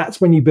down, and that's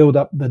when you build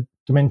up the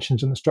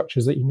dimensions and the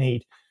structures that you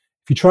need.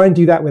 If you try and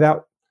do that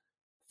without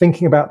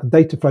thinking about the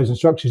data flows and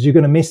structures, you're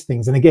going to miss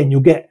things. And again, you'll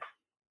get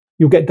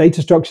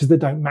data structures that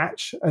don't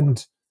match.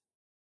 And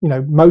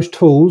most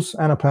tools,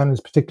 Anaplan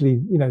is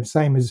particularly, the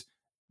same as,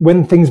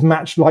 when things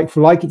match like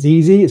for like, it's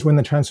easy. It's when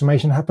the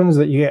transformation happens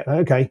that you get,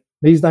 okay,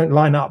 these don't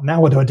line up. Now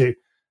what do I do?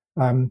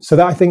 So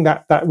that, I think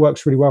that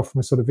works really well from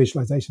a sort of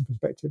visualization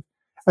perspective.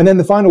 And then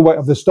the final way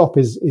of the stop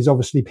is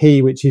obviously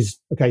P, which is,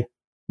 okay,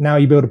 now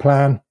you build a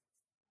plan.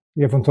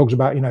 Everyone talks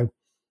about,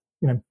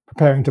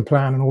 preparing to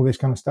plan and all this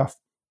kind of stuff.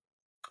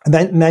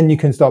 And then you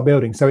can start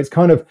building. So it's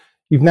kind of,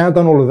 you've now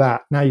done all of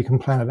that. Now you can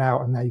plan it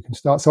out, and now you can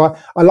start. So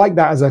I like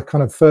that as a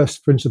kind of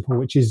first principle,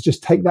 which is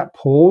just take that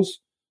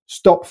pause,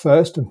 stop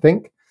first and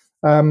think.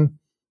 The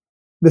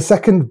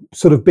second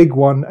sort of big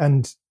one,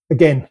 and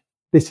again,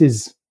 this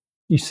is,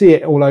 you see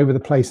it all over the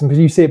place, and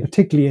you see it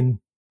particularly in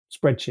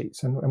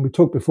spreadsheets. And we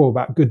talked before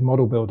about good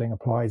model building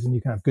applies, and you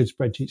can have good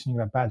spreadsheets and you can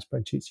have bad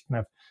spreadsheets. You can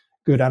have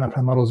good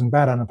Anaplan models and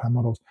bad Anaplan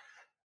models.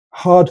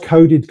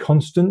 Hard-coded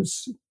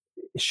constants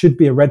should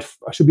be a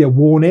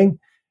warning.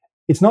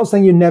 It's not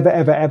saying you never,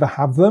 ever, ever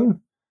have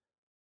them.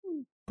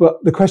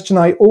 But the question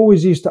I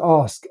always used to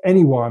ask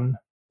anyone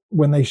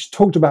when they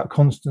talked about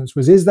constants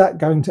was, is that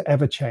going to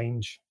ever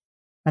change?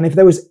 And if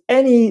there was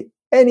any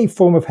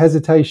form of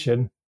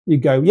hesitation, you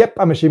go, yep,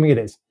 I'm assuming it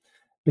is.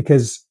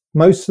 Because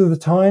most of the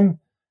time,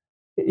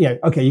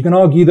 okay, you can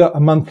argue that a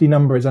monthly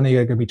number is only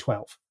going to be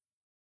 12.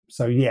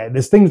 So yeah,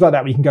 there's things like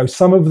that where you can go,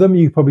 some of them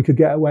you probably could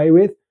get away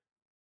with.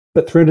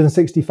 But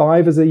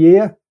 365 as a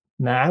year?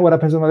 Nah, what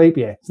happens on a leap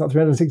year? It's not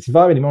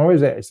 365 anymore,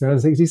 is it? It's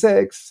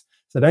 366.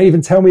 So don't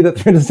even tell me that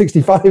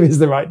 365 is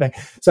the right thing.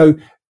 So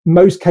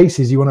most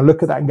cases, you want to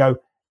look at that and go,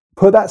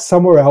 put that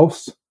somewhere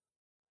else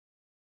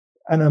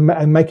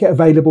and make it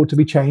available to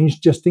be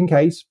changed just in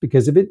case,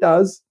 because if it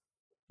does,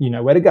 you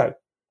know where to go.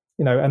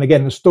 And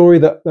again, the story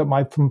that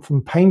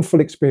from painful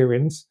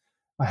experience,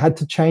 I had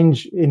to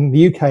change in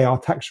the UK, our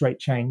tax rate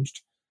changed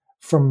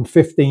from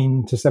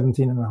 15 to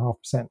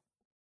 17.5%.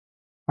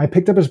 I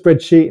picked up a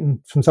spreadsheet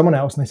from someone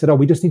else, and they said,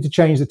 we just need to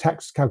change the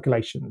tax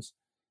calculations.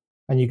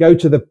 And you go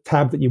to the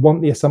tab that you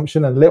want the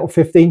assumption and a little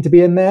 15 to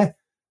be in there,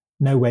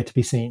 nowhere to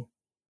be seen.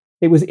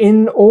 It was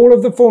in all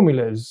of the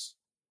formulas,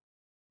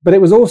 but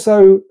it was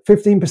also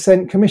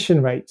 15%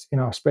 commission rate in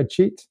our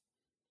spreadsheet.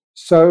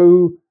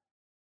 So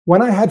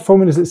when I had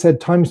formulas that said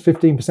times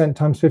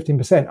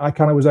 15%, I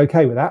kind of was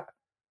okay with that.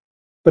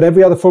 But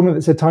every other formula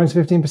that said times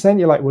 15%,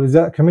 you're like, well, is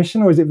that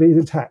commission or is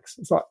it tax?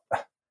 It's like,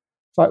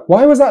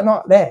 why was that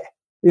not there?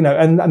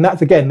 And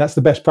that's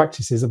the best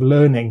practices of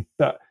learning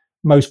that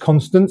most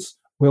constants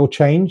will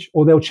change,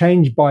 or they'll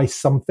change by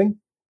something.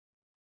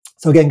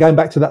 So again, going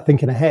back to that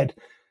thinking ahead,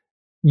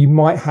 you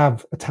might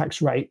have a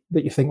tax rate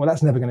that you think, well,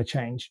 that's never going to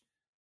change.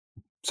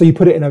 So you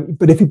put it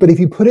but if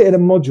you put it in a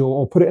module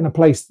or put it in a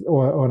place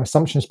or an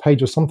assumptions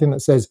page or something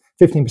that says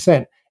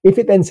 15%, if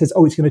it then says,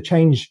 it's going to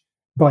change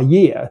by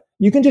year,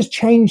 you can just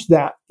change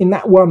that in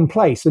that one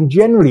place. And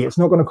generally it's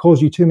not going to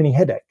cause you too many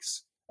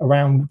headaches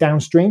around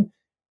downstream.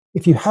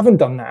 If you haven't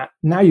done that,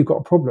 now you've got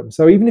a problem.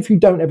 So even if you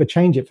don't ever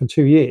change it for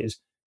 2 years,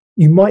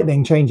 you might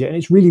then change it, and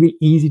it's really, really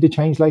easy to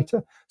change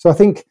later. So I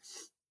think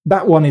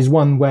that one is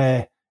one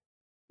where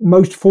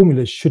most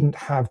formulas shouldn't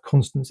have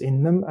constants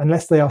in them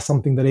unless they are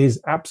something that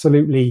is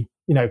absolutely,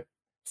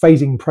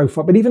 phasing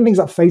profile. But even things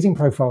like phasing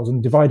profiles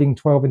and dividing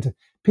 12 into,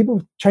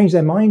 people change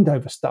their mind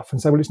over stuff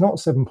and say, well, it's not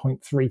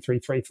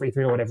 7.33333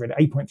 or whatever,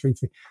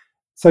 8.33.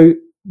 So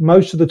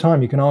most of the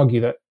time you can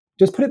argue that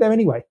just put it there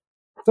anyway.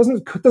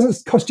 It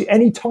doesn't cost you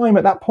any time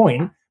at that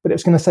point, but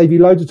it's going to save you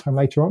loads of time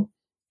later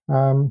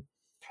on.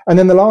 And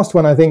then the last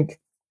one, I think,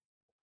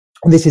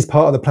 and this is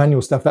part of the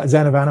Planual stuff, that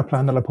Zen of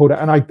Anaplan that I pulled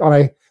out.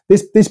 And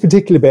this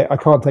particular bit I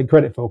can't take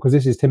credit for, because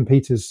this is Tim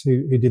Peters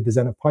who did the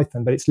Zen of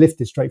Python, but it's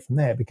lifted straight from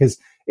there because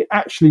it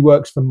actually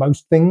works for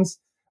most things,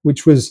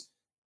 which was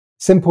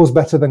simple is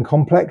better than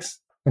complex,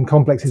 and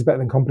complex is better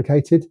than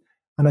complicated.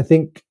 And I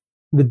think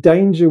the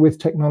danger with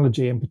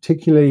technology, and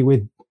particularly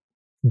with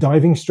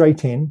diving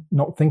straight in,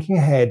 not thinking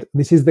ahead,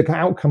 this is the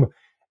outcome,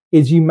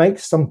 is you make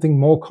something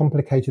more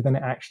complicated than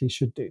it actually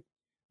should do,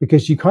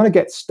 because you kind of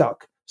get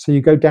stuck. So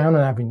you go down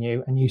an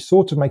avenue and you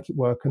sort of make it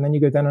work, and then you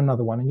go down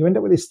another one and you end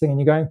up with this thing and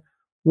you're going,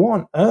 what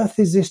on earth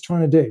is this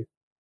trying to do?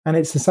 And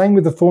it's the same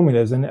with the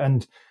formulas.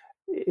 And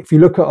if you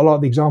look at a lot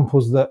of the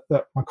examples that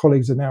my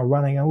colleagues are now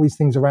running, all these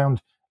things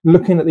around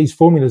looking at these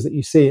formulas that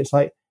you see, it's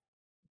like,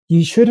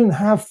 you shouldn't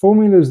have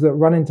formulas that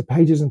run into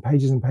pages and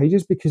pages and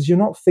pages, because you're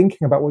not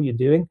thinking about what you're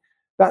doing.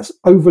 That's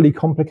overly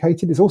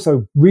complicated. It's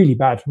also really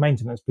bad for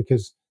maintenance,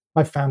 because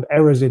I've found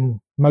errors in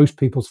most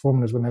people's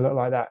formulas when they look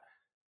like that.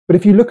 But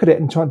if you look at it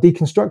and try and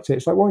deconstruct it,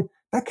 it's like, well,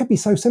 that could be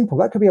so simple.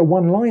 That could be a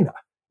one-liner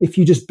if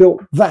you just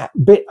built that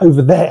bit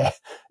over there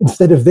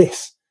instead of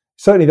this.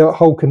 Certainly the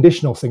whole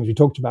conditional things we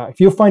talked about. If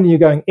you're finding you're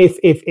going if,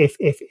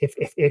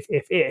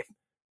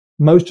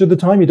 most of the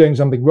time you're doing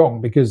something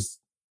wrong, because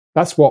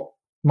that's what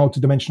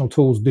multidimensional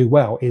tools do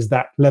well, is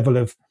that level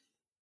of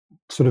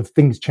sort of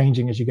things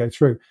changing as you go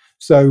through.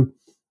 So,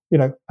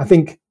 I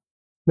think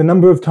the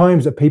number of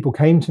times that people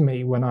came to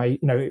me when I,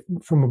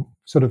 from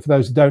sort of, for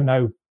those who don't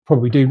know,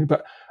 probably do,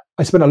 but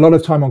I spent a lot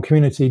of time on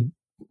community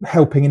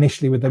helping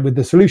initially with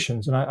the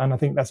solutions. And I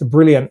think that's a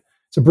brilliant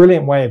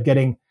way of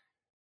getting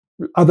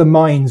other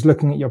minds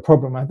looking at your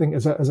problem. I think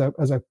as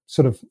a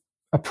sort of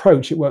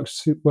approach, it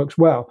works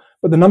well.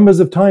 But the numbers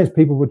of times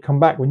people would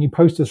come back when you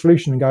post a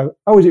solution and go,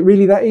 oh, is it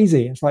really that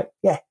easy? It's like,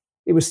 yeah,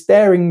 it was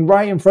staring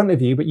right in front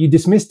of you, but you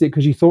dismissed it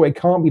because you thought it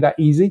can't be that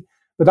easy.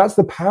 But that's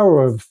the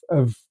power of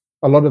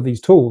a lot of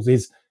these tools,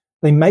 is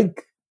they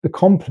make the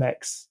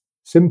complex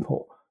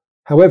simple.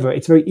 However,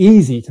 it's very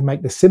easy to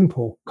make the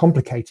simple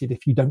complicated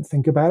if you don't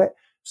think about it.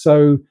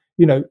 So,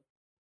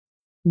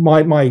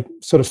 my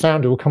sort of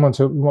founder will come on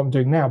to what I'm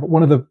doing now, but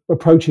one of the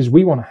approaches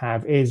we want to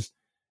have is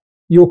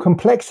your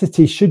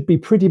complexity should be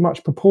pretty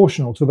much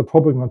proportional to the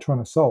problem you're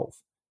trying to solve.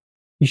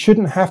 You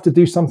shouldn't have to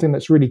do something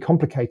that's really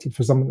complicated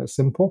for something that's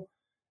simple.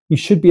 You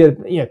should be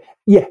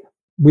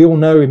we all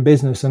know in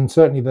business, and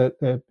certainly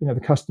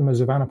the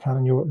customers of Anaplan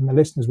and the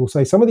listeners will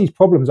say some of these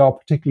problems are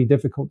particularly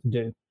difficult to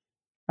do,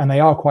 and they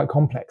are quite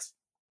complex.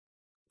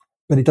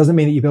 But it doesn't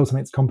mean that you build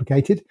something that's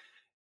complicated.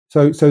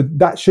 So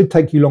that should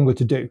take you longer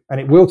to do, and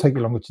it will take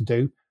you longer to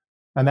do.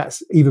 And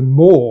that's even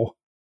more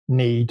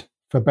need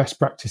for best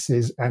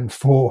practices and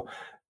for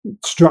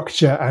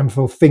structure and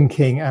for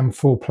thinking and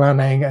for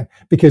planning,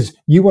 because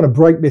you want to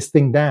break this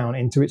thing down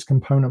into its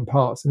component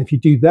parts. And if you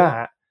do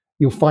that,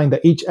 you'll find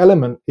that each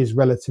element is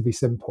relatively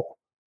simple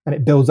and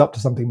it builds up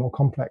to something more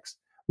complex.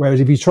 Whereas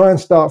if you try and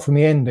start from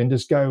the end and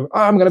just go,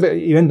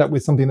 you end up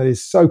with something that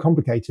is so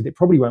complicated, it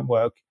probably won't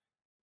work,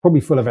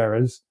 probably full of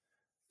errors.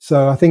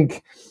 So I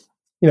think,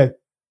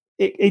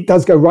 it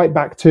does go right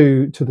back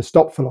to the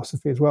stop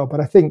philosophy as well.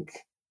 But I think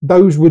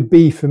those would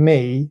be, for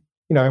me,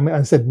 and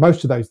I said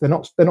most of those, they're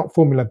not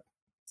formula,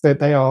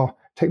 they are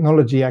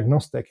technology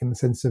agnostic, in the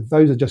sense of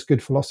those are just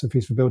good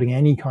philosophies for building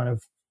any kind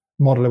of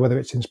modeler, whether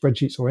it's in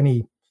spreadsheets or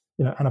any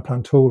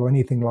Anaplan tool or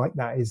anything like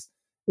that.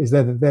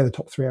 They're the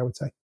top three, I would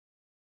say.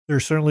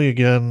 There's certainly,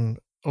 again,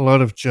 a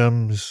lot of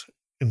gems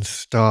in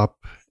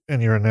stop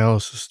and your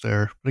analysis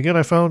there. But again,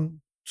 I found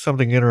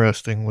something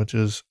interesting, which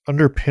is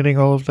underpinning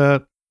all of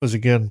that was,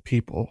 again,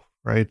 people,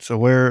 right? So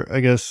where, I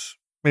guess,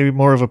 maybe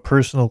more of a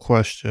personal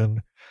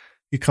question,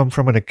 you come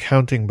from an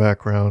accounting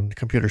background,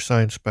 computer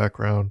science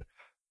background.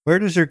 Where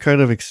does your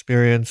kind of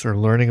experience or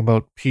learning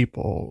about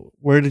people,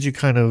 where did you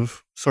kind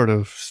of sort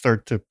of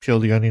start to peel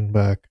the onion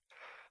back?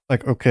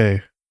 Like,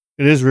 okay,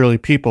 it is really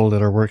people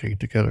that are working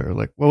together.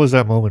 Like, what was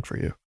that moment for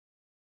you?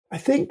 I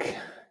think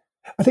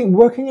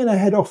working in a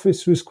head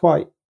office was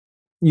quite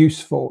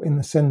useful, in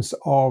the sense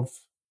of,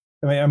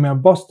 my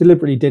boss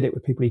deliberately did it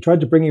with people. He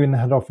tried to bring you in the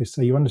head office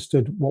so you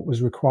understood what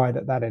was required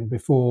at that end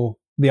before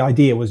the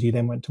idea was you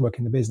then went to work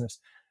in the business.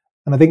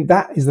 And I think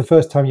that is the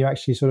first time you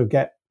actually sort of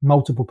get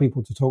multiple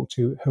people to talk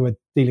to who are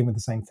dealing with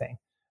the same thing.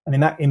 And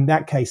in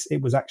that case,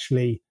 it was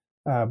actually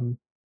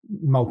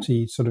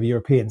multi sort of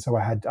European. So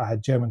I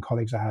had German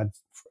colleagues, I had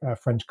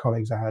French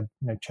colleagues, I had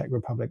Czech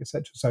Republic,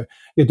 etc. So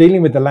you're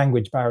dealing with the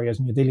language barriers,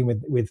 and you're dealing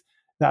with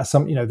that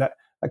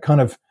that kind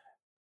of,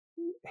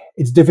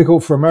 it's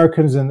difficult for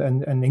Americans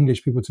and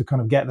English people to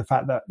kind of get the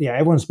fact that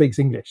everyone speaks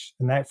English,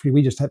 and actually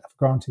we just take that for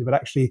granted. But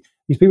actually,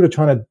 these people are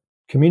trying to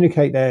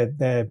communicate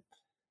their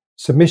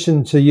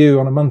submission to you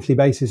on a monthly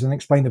basis and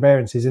explain the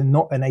variances in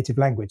not their native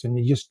language, and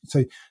you just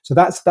so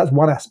that's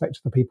one aspect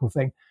of the people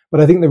thing.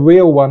 But I think the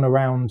real one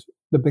around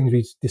the things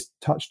we just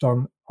touched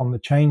on the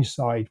change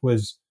side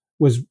was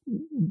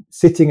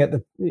sitting at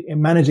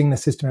managing the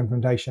system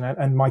implementation,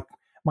 and my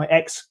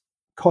ex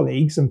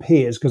colleagues and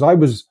peers, because I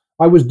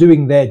was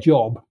doing their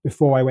job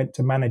before I went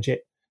to manage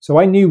it. So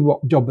I knew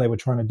what job they were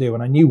trying to do,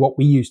 and I knew what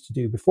we used to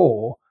do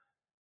before.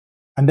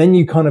 And then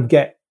you kind of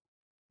get,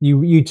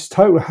 you just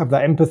totally have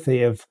that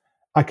empathy of,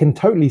 I can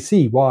totally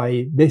see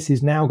why this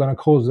is now going to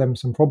cause them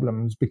some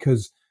problems,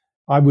 because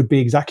I would be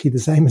exactly the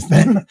same as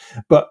them.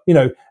 But,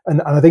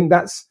 and I think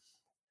that's,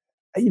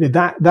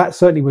 that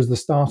certainly was the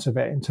start of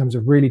it in terms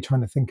of really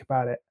trying to think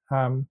about it.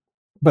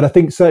 But I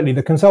think certainly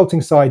the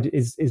consulting side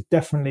is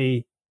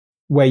definitely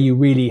where you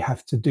really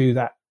have to do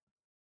that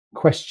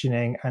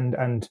questioning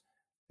and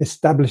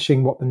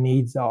establishing what the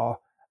needs are.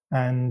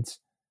 And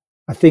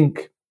I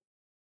think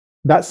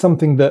that's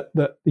something that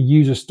the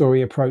user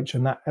story approach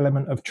and that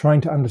element of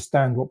trying to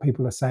understand what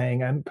people are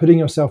saying and putting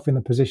yourself in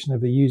the position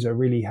of the user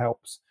really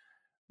helps.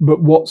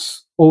 But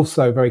what's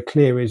also very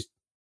clear is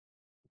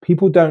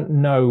people don't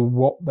know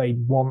what they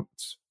want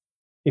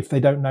if they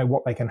don't know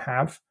what they can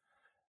have.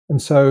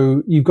 And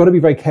so you've got to be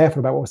very careful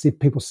about what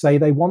people say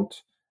they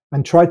want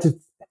and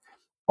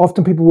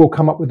often people will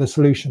come up with a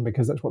solution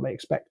because that's what they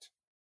expect.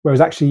 Whereas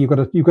actually you've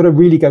got to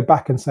really go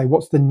back and say,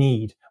 what's the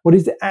need? What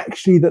is it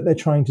actually that they're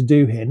trying to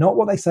do here? Not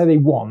what they say they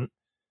want.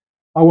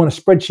 I want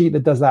a spreadsheet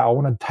that does that. I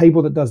want a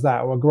table that does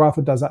that or a graph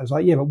that does that. It's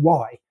like, yeah, but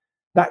why?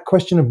 That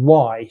question of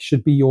why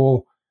should be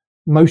your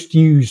most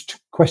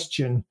used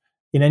question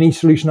in any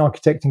solution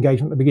architect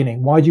engagement at the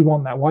beginning. Why do you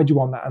want that? Why do you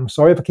want that? I'm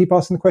sorry if I keep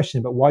asking the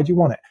question, but why do you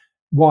want it?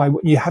 Why?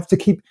 You have to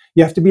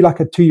be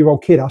like a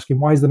 2-year-old kid asking,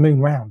 why is the moon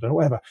round or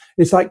whatever.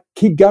 It's like,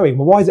 keep going.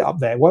 Well, why is it up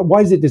there?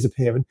 Why does it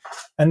disappear?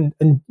 And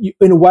you,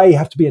 in a way,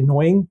 have to be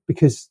annoying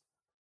because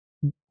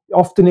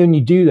often when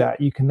you do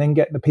that, you can then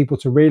get the people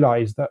to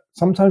realize that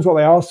sometimes what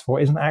they ask for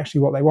isn't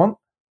actually what they want.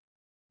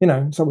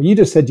 So well, you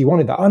just said you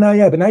wanted that. Oh no,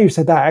 yeah, but now you've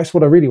said that. That's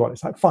what I really want.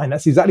 It's like, fine,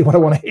 that's exactly what I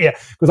want to hear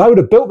because I would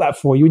have built that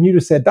for you and you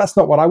just said, that's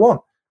not what I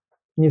want.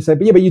 And you say,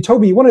 but you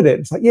told me you wanted it.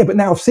 It's like, yeah, but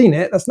now I've seen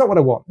it. That's not what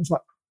I want. It's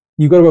like,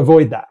 you've got to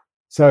avoid that.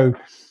 So,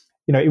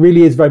 it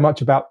really is very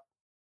much about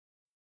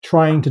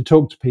trying to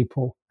talk to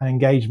people and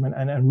engagement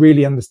and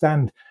really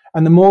understand.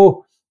 And the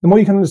more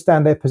you can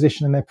understand their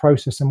position and their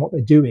process and what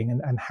they're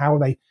doing and how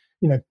they,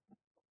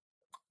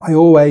 I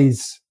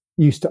always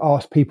used to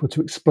ask people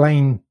to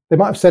explain. They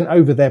might have sent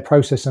over their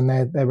process and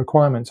their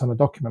requirements on a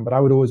document, but I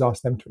would always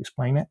ask them to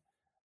explain it,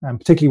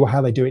 particularly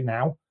how they do it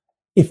now,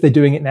 if they're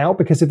doing it now.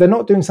 Because if they're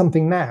not doing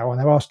something now and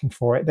they're asking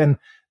for it, then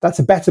that's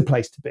a better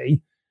place to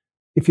be.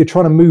 If you're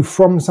trying to move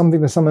from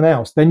something to someone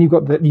else, then you've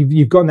got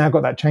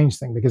that change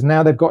thing because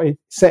now they've got it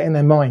set in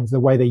their minds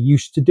the way they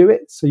used to do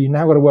it. So you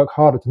now got to work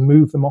harder to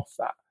move them off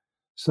that.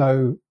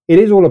 So it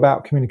is all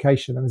about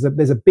communication, and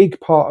there's a big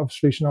part of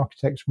solution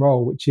architect's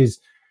role, which is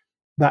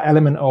that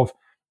element of.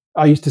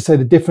 I used to say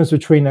the difference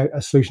between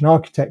a solution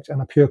architect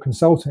and a pure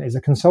consultant is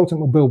a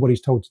consultant will build what he's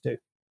told to do.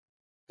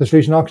 The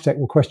solution architect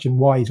will question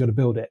why he's got to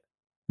build it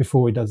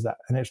before he does that,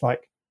 and it's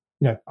like.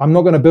 I'm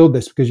not going to build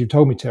this because you've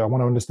told me to. I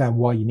want to understand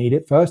why you need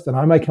it first. And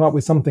I may come up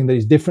with something that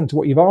is different to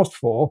what you've asked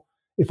for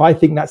if I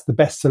think that's the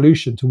best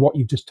solution to what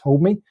you've just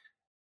told me.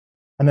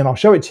 And then I'll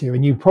show it to you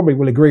and you probably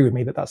will agree with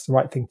me that that's the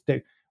right thing to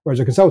do. Whereas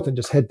a consultant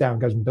just head down,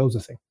 goes and builds a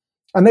thing.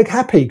 And they're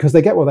happy because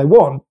they get what they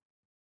want,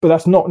 but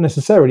that's not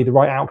necessarily the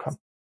right outcome.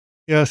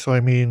 Yeah, so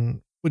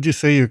would you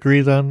say you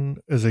agree then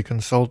as a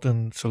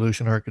consultant,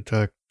 solution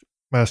architect,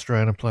 master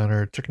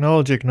Anaplanner,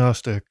 technology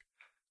agnostic,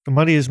 the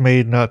money is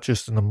made not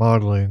just in the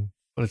modeling,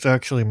 but it's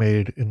actually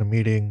made in the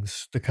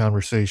meetings, the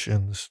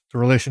conversations, the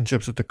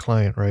relationships with the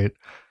client, right?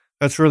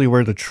 That's really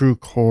where the true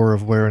core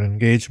of where an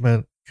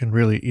engagement can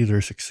really either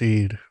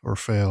succeed or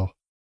fail.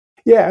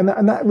 Yeah,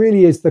 and that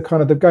really is the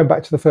kind of going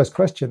back to the first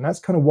question.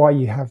 That's kind of why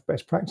you have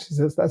best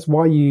practices. That's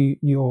why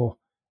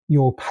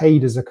you're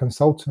paid as a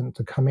consultant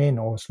to come in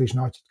or a solution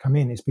architect to come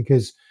in. Is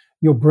because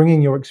you're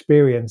bringing your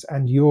experience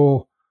and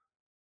the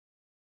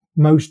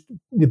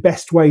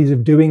best ways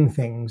of doing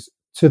things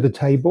to the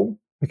table.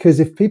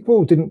 Because if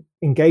people didn't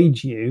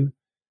engage you,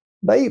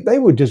 they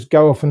would just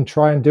go off and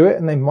try and do it,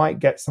 and they might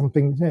get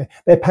something.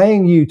 They're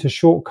paying you to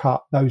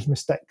shortcut those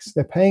mistakes.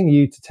 They're paying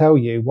you to tell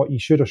you what you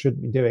should or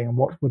shouldn't be doing and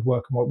what would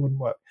work and what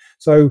wouldn't work.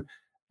 So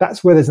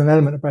that's where there's an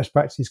element of best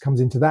practices comes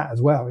into that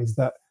as well, is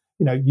that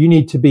you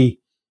need to be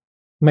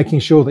making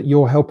sure that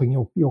you're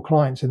helping your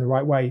clients in the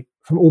right way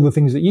from all the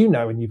things that you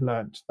know and you've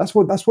learned. That's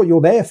what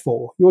you're there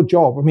for. Your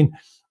job.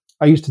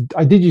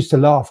 I did used to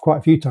laugh quite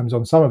a few times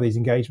on some of these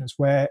engagements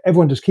where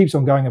everyone just keeps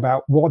on going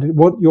about what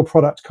your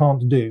product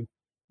can't do.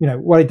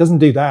 Well, it doesn't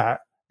do that.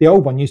 The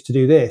old one used to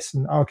do this,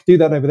 and I could do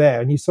that over there.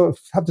 And you sort of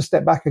have to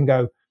step back and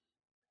go,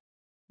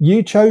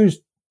 you chose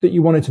that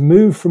you wanted to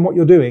move from what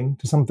you're doing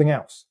to something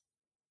else.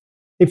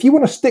 If you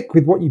want to stick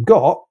with what you've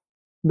got,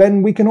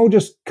 then we can all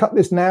just cut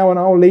this now and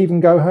I'll leave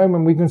and go home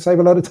and we can save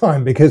a lot of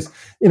time because,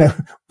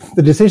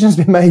 the decision's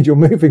been made. You're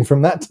moving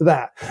from that to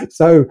that.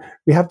 So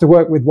we have to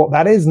work with what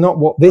that is, not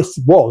what this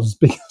was,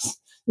 because,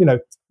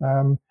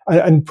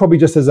 and probably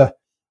just as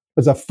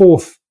a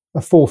fourth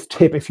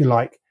tip, if you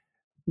like,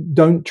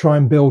 don't try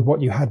and build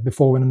what you had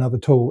before in another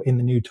tool in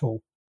the new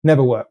tool.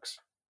 Never works.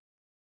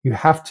 You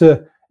have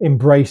to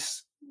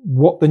embrace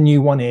what the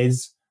new one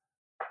is,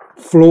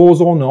 flaws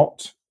or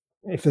not.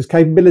 If there's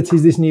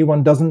capabilities this new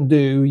one doesn't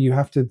do, you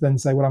have to then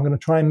say, well, I'm going to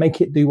try and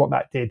make it do what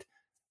that did.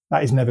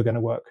 That is never going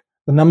to work.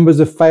 The numbers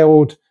of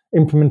failed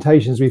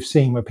implementations we've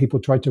seen where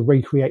people tried to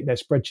recreate their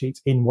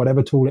spreadsheets in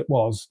whatever tool it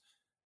was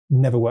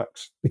never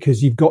works,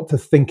 because you've got to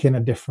think in a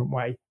different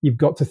way. You've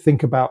got to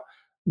think about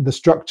the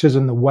structures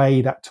and the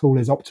way that tool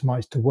is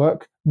optimized to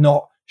work,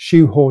 not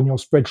shoehorn your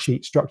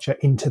spreadsheet structure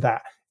into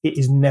that. It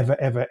is never,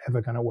 ever,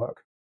 ever going to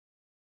work.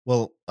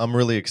 Well, I'm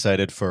really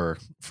excited for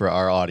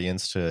our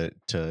audience to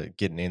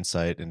get an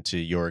insight into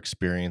your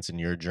experience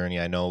and your journey.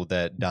 I know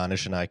that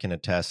Danish and I can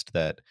attest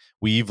that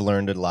we've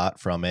learned a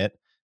lot from it.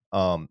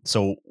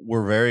 So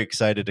we're very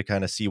excited to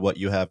kind of see what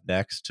you have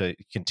next to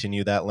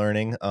continue that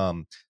learning.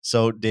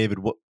 So David,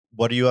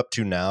 what are you up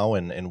to now,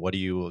 and what are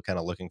you kind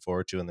of looking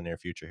forward to in the near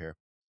future here?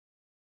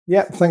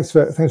 Yeah, thanks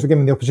for giving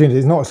me the opportunity.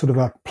 It's not a sort of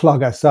a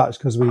plug as such,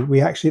 because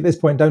we actually at this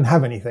point don't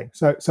have anything.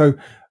 So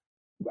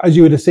as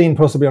you would have seen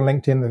possibly on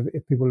LinkedIn,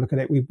 if people look at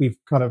it, we've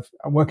kind of,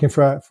 I'm working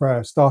for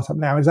a startup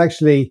now. Is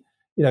actually,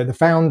 the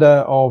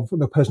founder of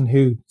the person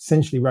who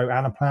essentially wrote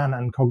Anaplan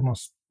and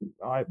Cognos.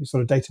 I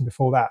sort of dated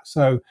before that.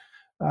 So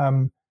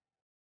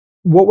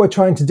what we're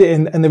trying to do,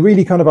 and the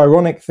really kind of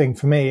ironic thing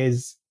for me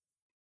is,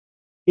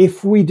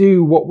 if we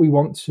do what we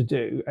want to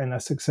do and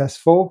are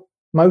successful,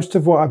 most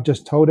of what I've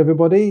just told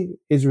everybody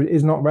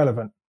is not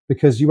relevant,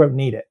 because you won't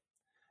need it.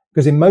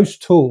 Because in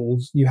most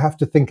tools, you have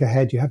to think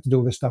ahead, you have to do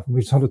all this stuff. And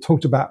we've sort of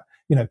talked about,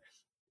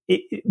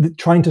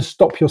 trying to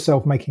stop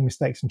yourself making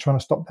mistakes and trying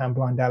to stop down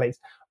blind alleys.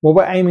 What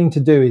we're aiming to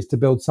do is to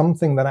build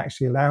something that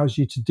actually allows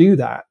you to do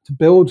that, to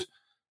build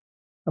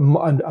a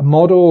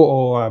model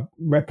or a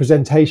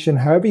representation,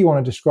 however you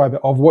want to describe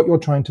it, of what you're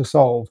trying to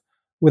solve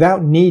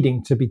without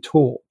needing to be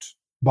taught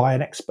by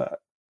an expert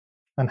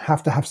and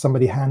have to have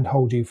somebody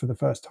handhold you for the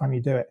first time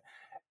you do it.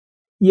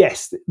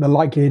 Yes, the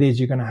likelihood is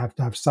you're going to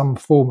have some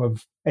form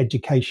of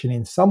education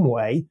in some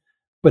way,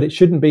 but it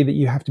shouldn't be that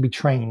you have to be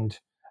trained,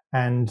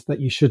 and that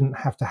you shouldn't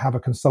have to have a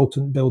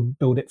consultant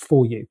build it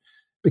for you.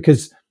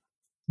 Because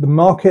the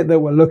market that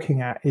we're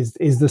looking at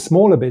is the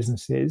smaller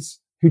businesses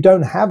who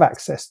don't have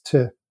access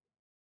to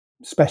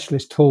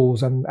specialist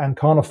tools and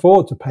can't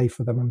afford to pay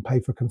for them and pay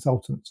for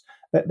consultants.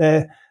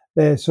 That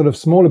they're sort of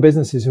smaller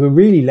businesses who are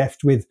really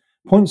left with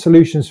point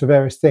solutions for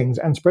various things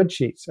and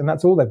spreadsheets, and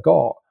that's all they've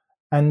got.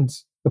 And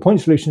the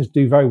point solutions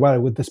do very well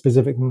with the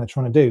specific thing they're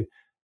trying to do.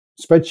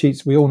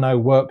 Spreadsheets, we all know,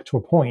 work to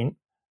a point,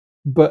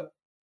 but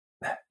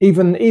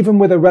even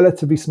with a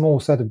relatively small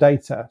set of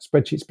data,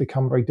 spreadsheets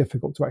become very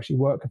difficult to actually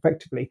work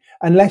effectively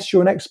unless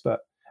you're an expert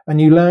and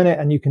you learn it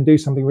and you can do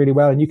something really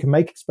well and you can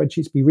make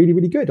spreadsheets be really,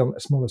 really good on a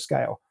smaller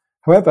scale.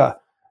 However,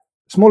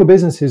 smaller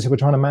businesses who are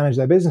trying to manage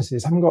their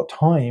businesses haven't got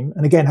time,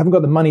 and again, haven't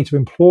got the money to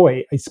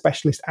employ a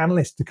specialist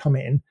analyst to come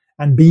in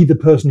and be the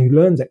person who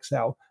learns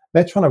Excel.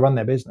 They're trying to run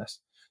their business.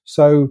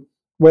 So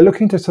we're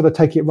looking to sort of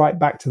take it right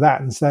back to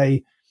that and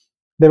say,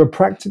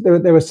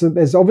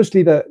 there's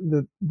obviously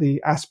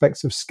the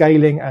aspects of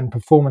scaling and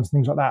performance,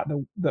 things like that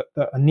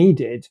are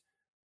needed.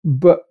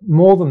 But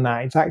more than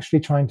that, it's actually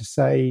trying to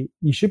say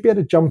you should be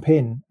able to jump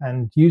in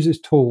and use this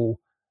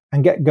tool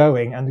and get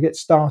going and get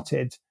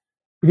started.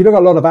 If you look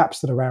at a lot of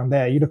apps that are around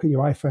there, you look at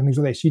your iPhone, things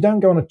like this, you don't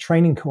go on a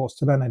training course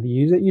to learn how to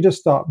use it. You just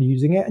start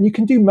using it, and you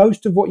can do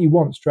most of what you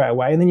want straight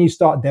away. And then you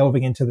start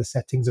delving into the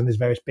settings and there's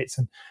various bits,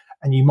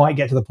 and you might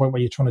get to the point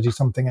where you're trying to do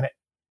something and it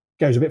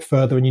goes a bit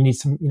further and you need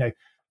some,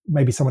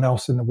 maybe someone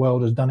else in the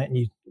world has done it, and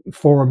you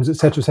forums,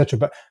 etc., etc.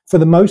 But for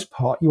the most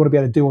part, you want to be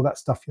able to do all that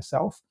stuff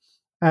yourself.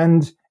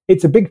 And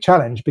it's a big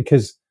challenge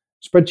because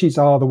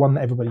spreadsheets are the one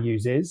that everybody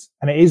uses,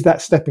 and it is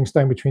that stepping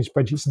stone between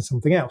spreadsheets and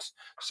something else.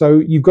 So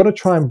you've got to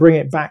try and bring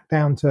it back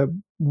down to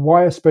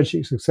why are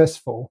spreadsheets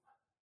successful,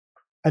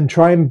 and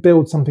try and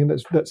build something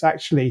that's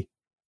actually,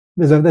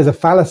 there's a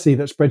fallacy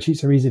that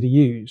spreadsheets are easy to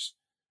use.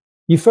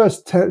 You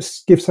first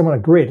give someone a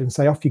grid and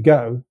say, off you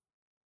go.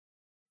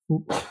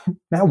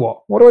 Now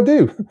what? What do I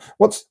do?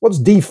 What's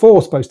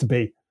D4 supposed to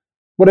be?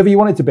 Whatever you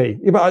want it to be.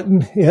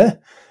 Yeah.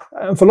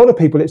 And for a lot of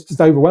people, it's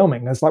just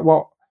overwhelming. It's like,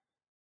 well,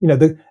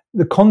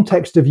 the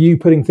context of you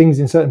putting things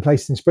in certain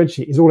places in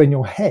spreadsheet is all in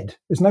your head.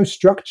 There's no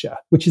structure,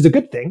 which is a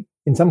good thing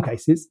in some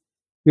cases.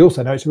 We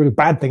also know it's a really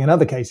bad thing in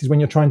other cases when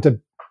you're trying to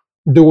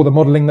do all the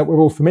modeling that we're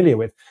all familiar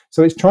with.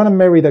 So it's trying to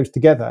marry those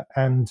together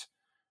and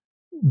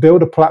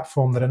build a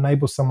platform that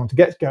enables someone to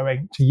get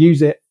going, to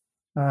use it,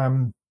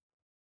 and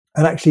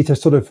actually to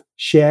sort of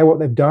share what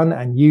they've done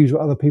and use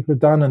what other people have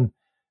done, and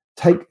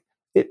take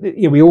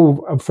it. We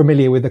all are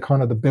familiar with the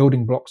kind of the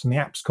building blocks and the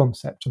apps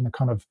concept and the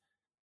kind of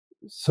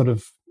sort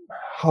of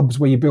hubs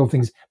where you build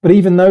things, but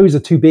even those are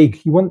too big.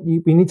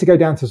 We need to go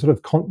down to sort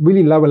of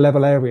really lower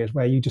level areas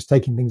where you're just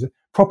taking things,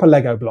 proper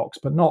Lego blocks,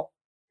 but not,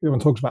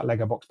 everyone talks about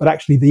Lego blocks, but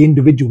actually the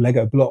individual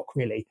Lego block,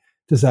 really,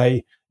 to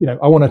say,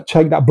 I want to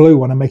take that blue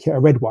one and make it a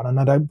red one, and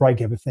I don't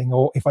break everything,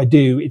 or if I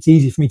do, it's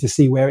easy for me to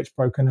see where it's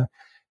broken.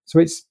 So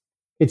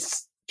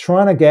it's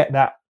trying to get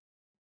that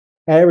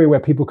area where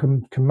people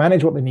can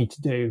manage what they need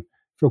to do,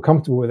 feel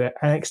comfortable with it,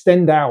 and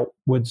extend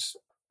outwards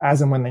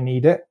as and when they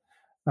need it.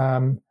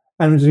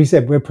 And as we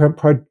said, we're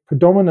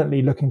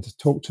predominantly looking to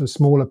talk to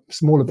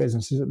smaller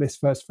businesses at this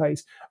first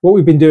phase. What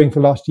we've been doing for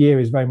the last year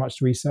is very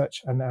much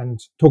research and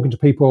talking to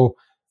people,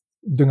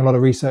 doing a lot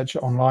of research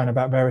online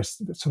about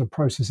various sort of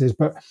processes.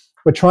 But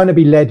we're trying to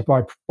be led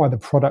by the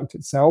product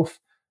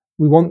itself.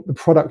 We want the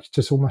product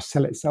to almost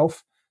sell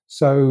itself.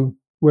 So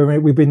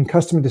we've been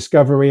customer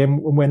discovery, and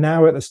we're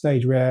now at the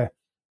stage where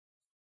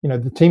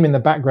the team in the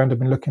background have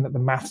been looking at the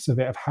maths of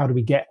it, of how do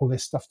we get all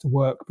this stuff to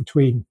work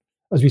between,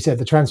 as we said,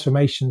 the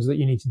transformations that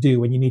you need to do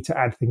when you need to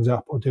add things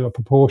up or do a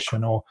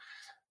proportion or,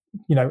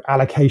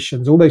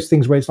 allocations, all those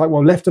things where it's like,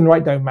 well, left and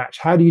right don't match.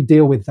 How do you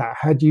deal with that?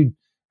 How do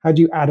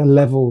you add a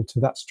level to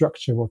that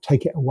structure or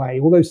take it away?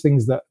 All those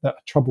things that are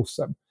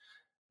troublesome.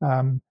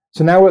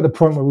 So now we're at the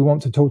point where we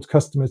want to talk to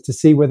customers to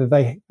see whether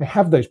they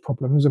have those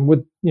problems, and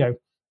would,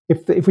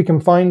 if we can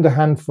find a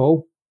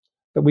handful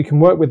that we can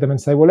work with them and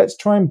say, well, let's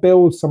try and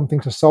build something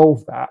to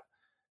solve that.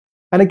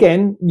 And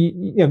again,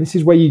 this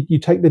is where you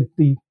take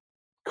the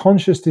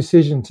conscious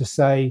decision to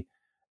say,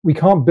 we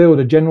can't build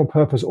a general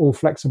purpose, all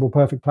flexible,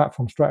 perfect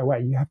platform straight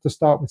away. You have to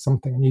start with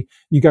something, and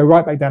you go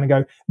right back down and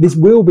go, this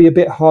will be a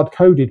bit hard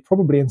coded,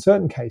 probably in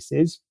certain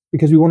cases,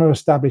 because we want to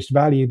establish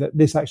value that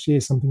this actually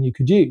is something you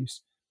could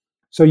use.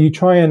 So we're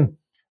trying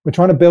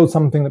to build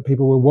something that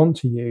people will want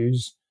to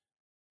use,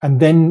 and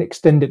then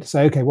extend it to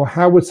say, okay, well,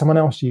 how would someone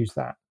else use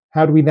that?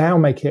 How do we now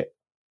make it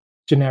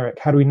generic?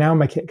 How do we now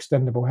make it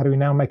extendable? How do we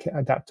now make it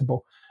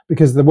adaptable?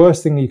 Because the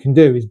worst thing you can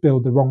do is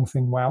build the wrong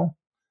thing well.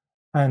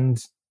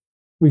 And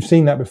we've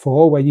seen that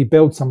before, where you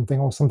build something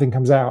or something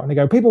comes out and they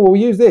go, people will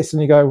use this.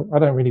 And you go, I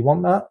don't really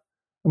want that.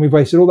 And we've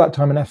wasted all that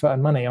time and effort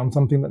and money on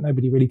something that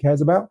nobody really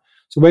cares about.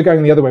 So we're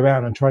going the other way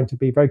around and trying to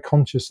be very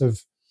conscious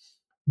of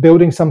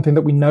building something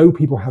that we know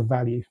people have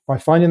value by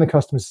finding the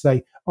customers to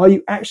say, are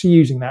you actually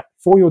using that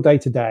for your day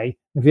to day?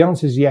 If the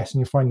answer is yes, and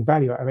you're finding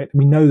value out of it,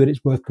 we know that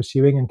it's worth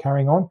pursuing and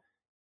carrying on.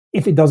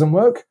 If it doesn't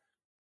work,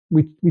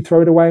 we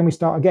throw it away and we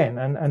start again.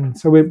 And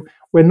so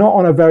we're not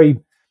on a very,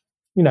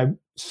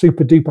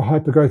 super duper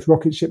hyper growth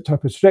rocket ship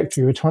type of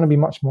trajectory. We're trying to be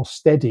much more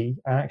steady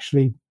and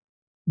actually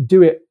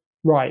do it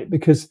right,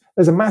 because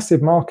there's a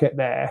massive market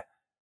there.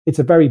 It's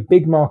a very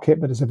big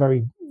market, but it's a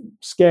very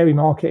scary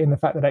market in the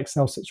fact that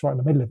Excel sits right in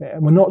the middle of it.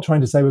 And we're not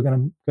trying to say we're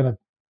going to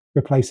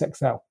replace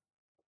Excel,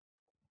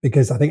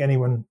 because I think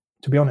anyone,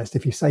 to be honest,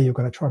 if you say you're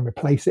going to try and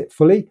replace it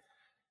fully,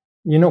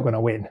 you're not going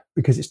to win,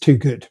 because it's too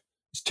good.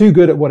 It's too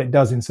good at what it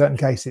does in certain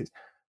cases.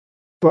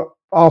 But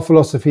our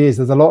philosophy is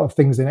there's a lot of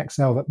things in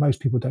Excel that most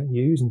people don't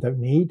use and don't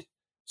need.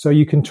 So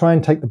you can try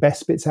and take the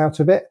best bits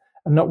out of it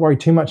and not worry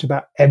too much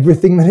about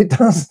everything that it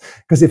does.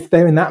 Because if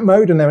they're in that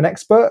mode and they're an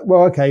expert,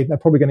 well, okay, they're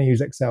probably going to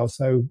use Excel.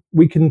 So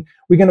we can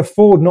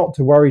afford not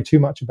to worry too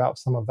much about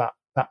some of that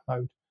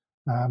mode.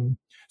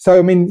 So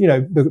I mean,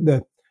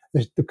 the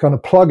kind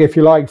of plug, if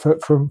you like,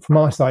 from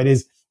our side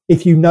is,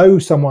 if you know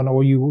someone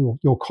or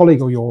your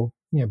colleague or your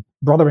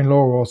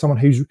brother-in-law or someone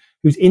who's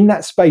in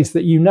that space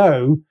that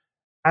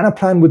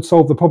Anaplan would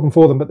solve the problem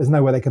for them, but there's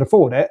no way they could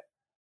afford it,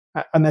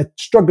 and they're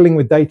struggling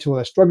with data, or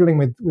they're struggling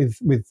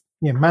with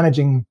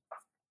managing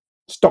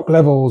stock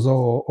levels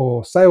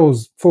or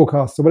sales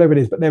forecasts or whatever it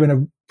is, but they're in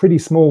a pretty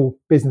small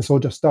business or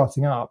just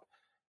starting up,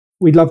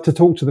 we'd love to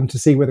talk to them to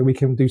see whether we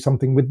can do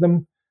something with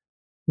them.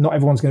 Not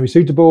everyone's going to be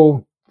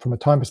suitable from a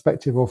time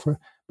perspective,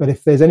 but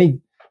if there's any,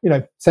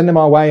 send them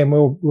our way, and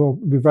we'll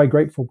be very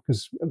grateful,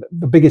 because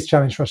the biggest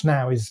challenge for us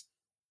now is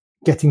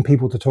getting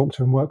people to talk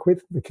to and work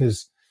with,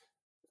 because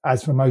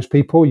as for most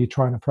people, you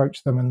try and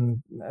approach them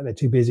and they're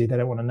too busy. They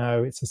don't want to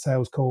know. It's a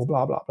sales call,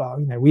 blah, blah, blah.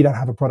 We don't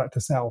have a product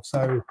to sell.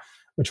 So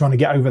we're trying to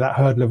get over that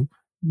hurdle of,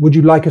 would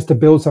you like us to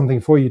build something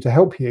for you to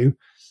help you?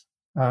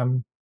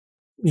 Kind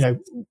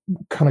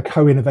of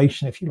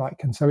co-innovation, if you like.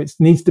 And so it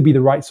needs to be the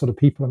right sort of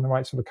people and the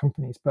right sort of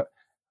companies. But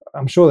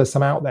I'm sure there's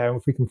some out there.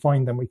 If we can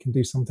find them, we can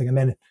do something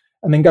and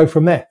then go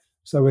from there.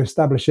 So we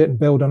establish it and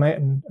build on it.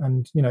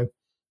 And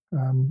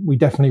we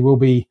definitely will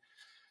be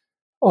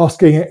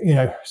asking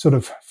it, sort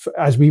of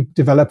as we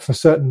develop for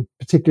certain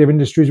particular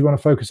industries we want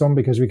to focus on,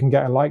 because we can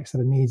get a like set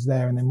of needs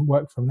there and then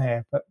work from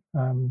there. But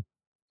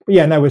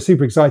yeah, no, we're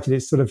super excited.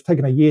 It's sort of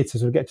taken a year to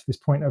sort of get to this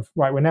point of,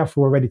 right,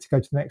 we're ready to go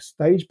to the next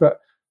stage, but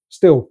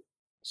still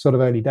sort of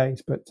early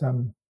days. But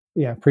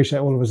yeah, appreciate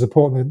all of the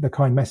support and the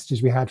kind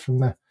messages we had from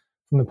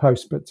the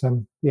post. But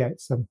yeah,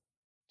 it's a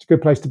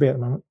good place to be at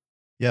the moment.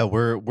 Yeah,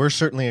 we're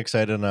certainly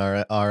excited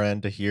on our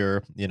end to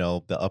hear,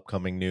 the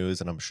upcoming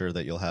news, and I'm sure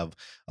that you'll have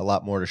a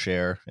lot more to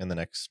share in the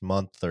next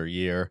month or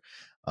year.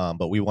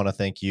 But we want to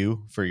thank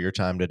you for your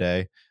time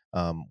today.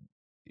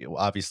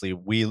 Obviously,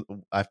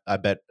 I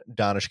bet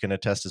Danish can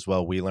attest as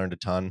well. We learned a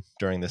ton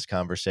during this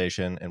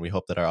conversation, and we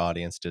hope that our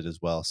audience did as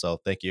well. So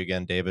thank you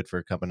again, David,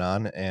 for coming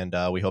on, and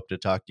we hope to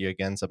talk to you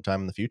again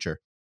sometime in the future.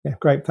 Yeah,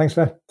 great. Thanks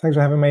for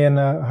having me, and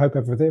I hope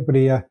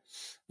everybody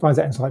finds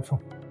that insightful.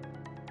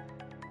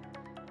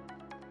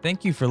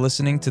 Thank you for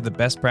listening to the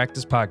Best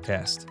Practice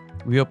Podcast.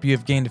 We hope you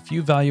have gained a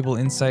few valuable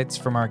insights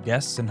from our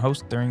guests and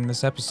hosts during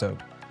this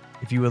episode.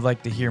 If you would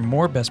like to hear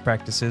more best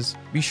practices,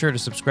 be sure to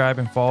subscribe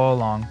and follow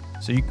along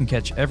so you can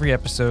catch every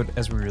episode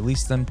as we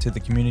release them to the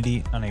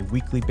community on a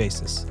weekly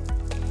basis.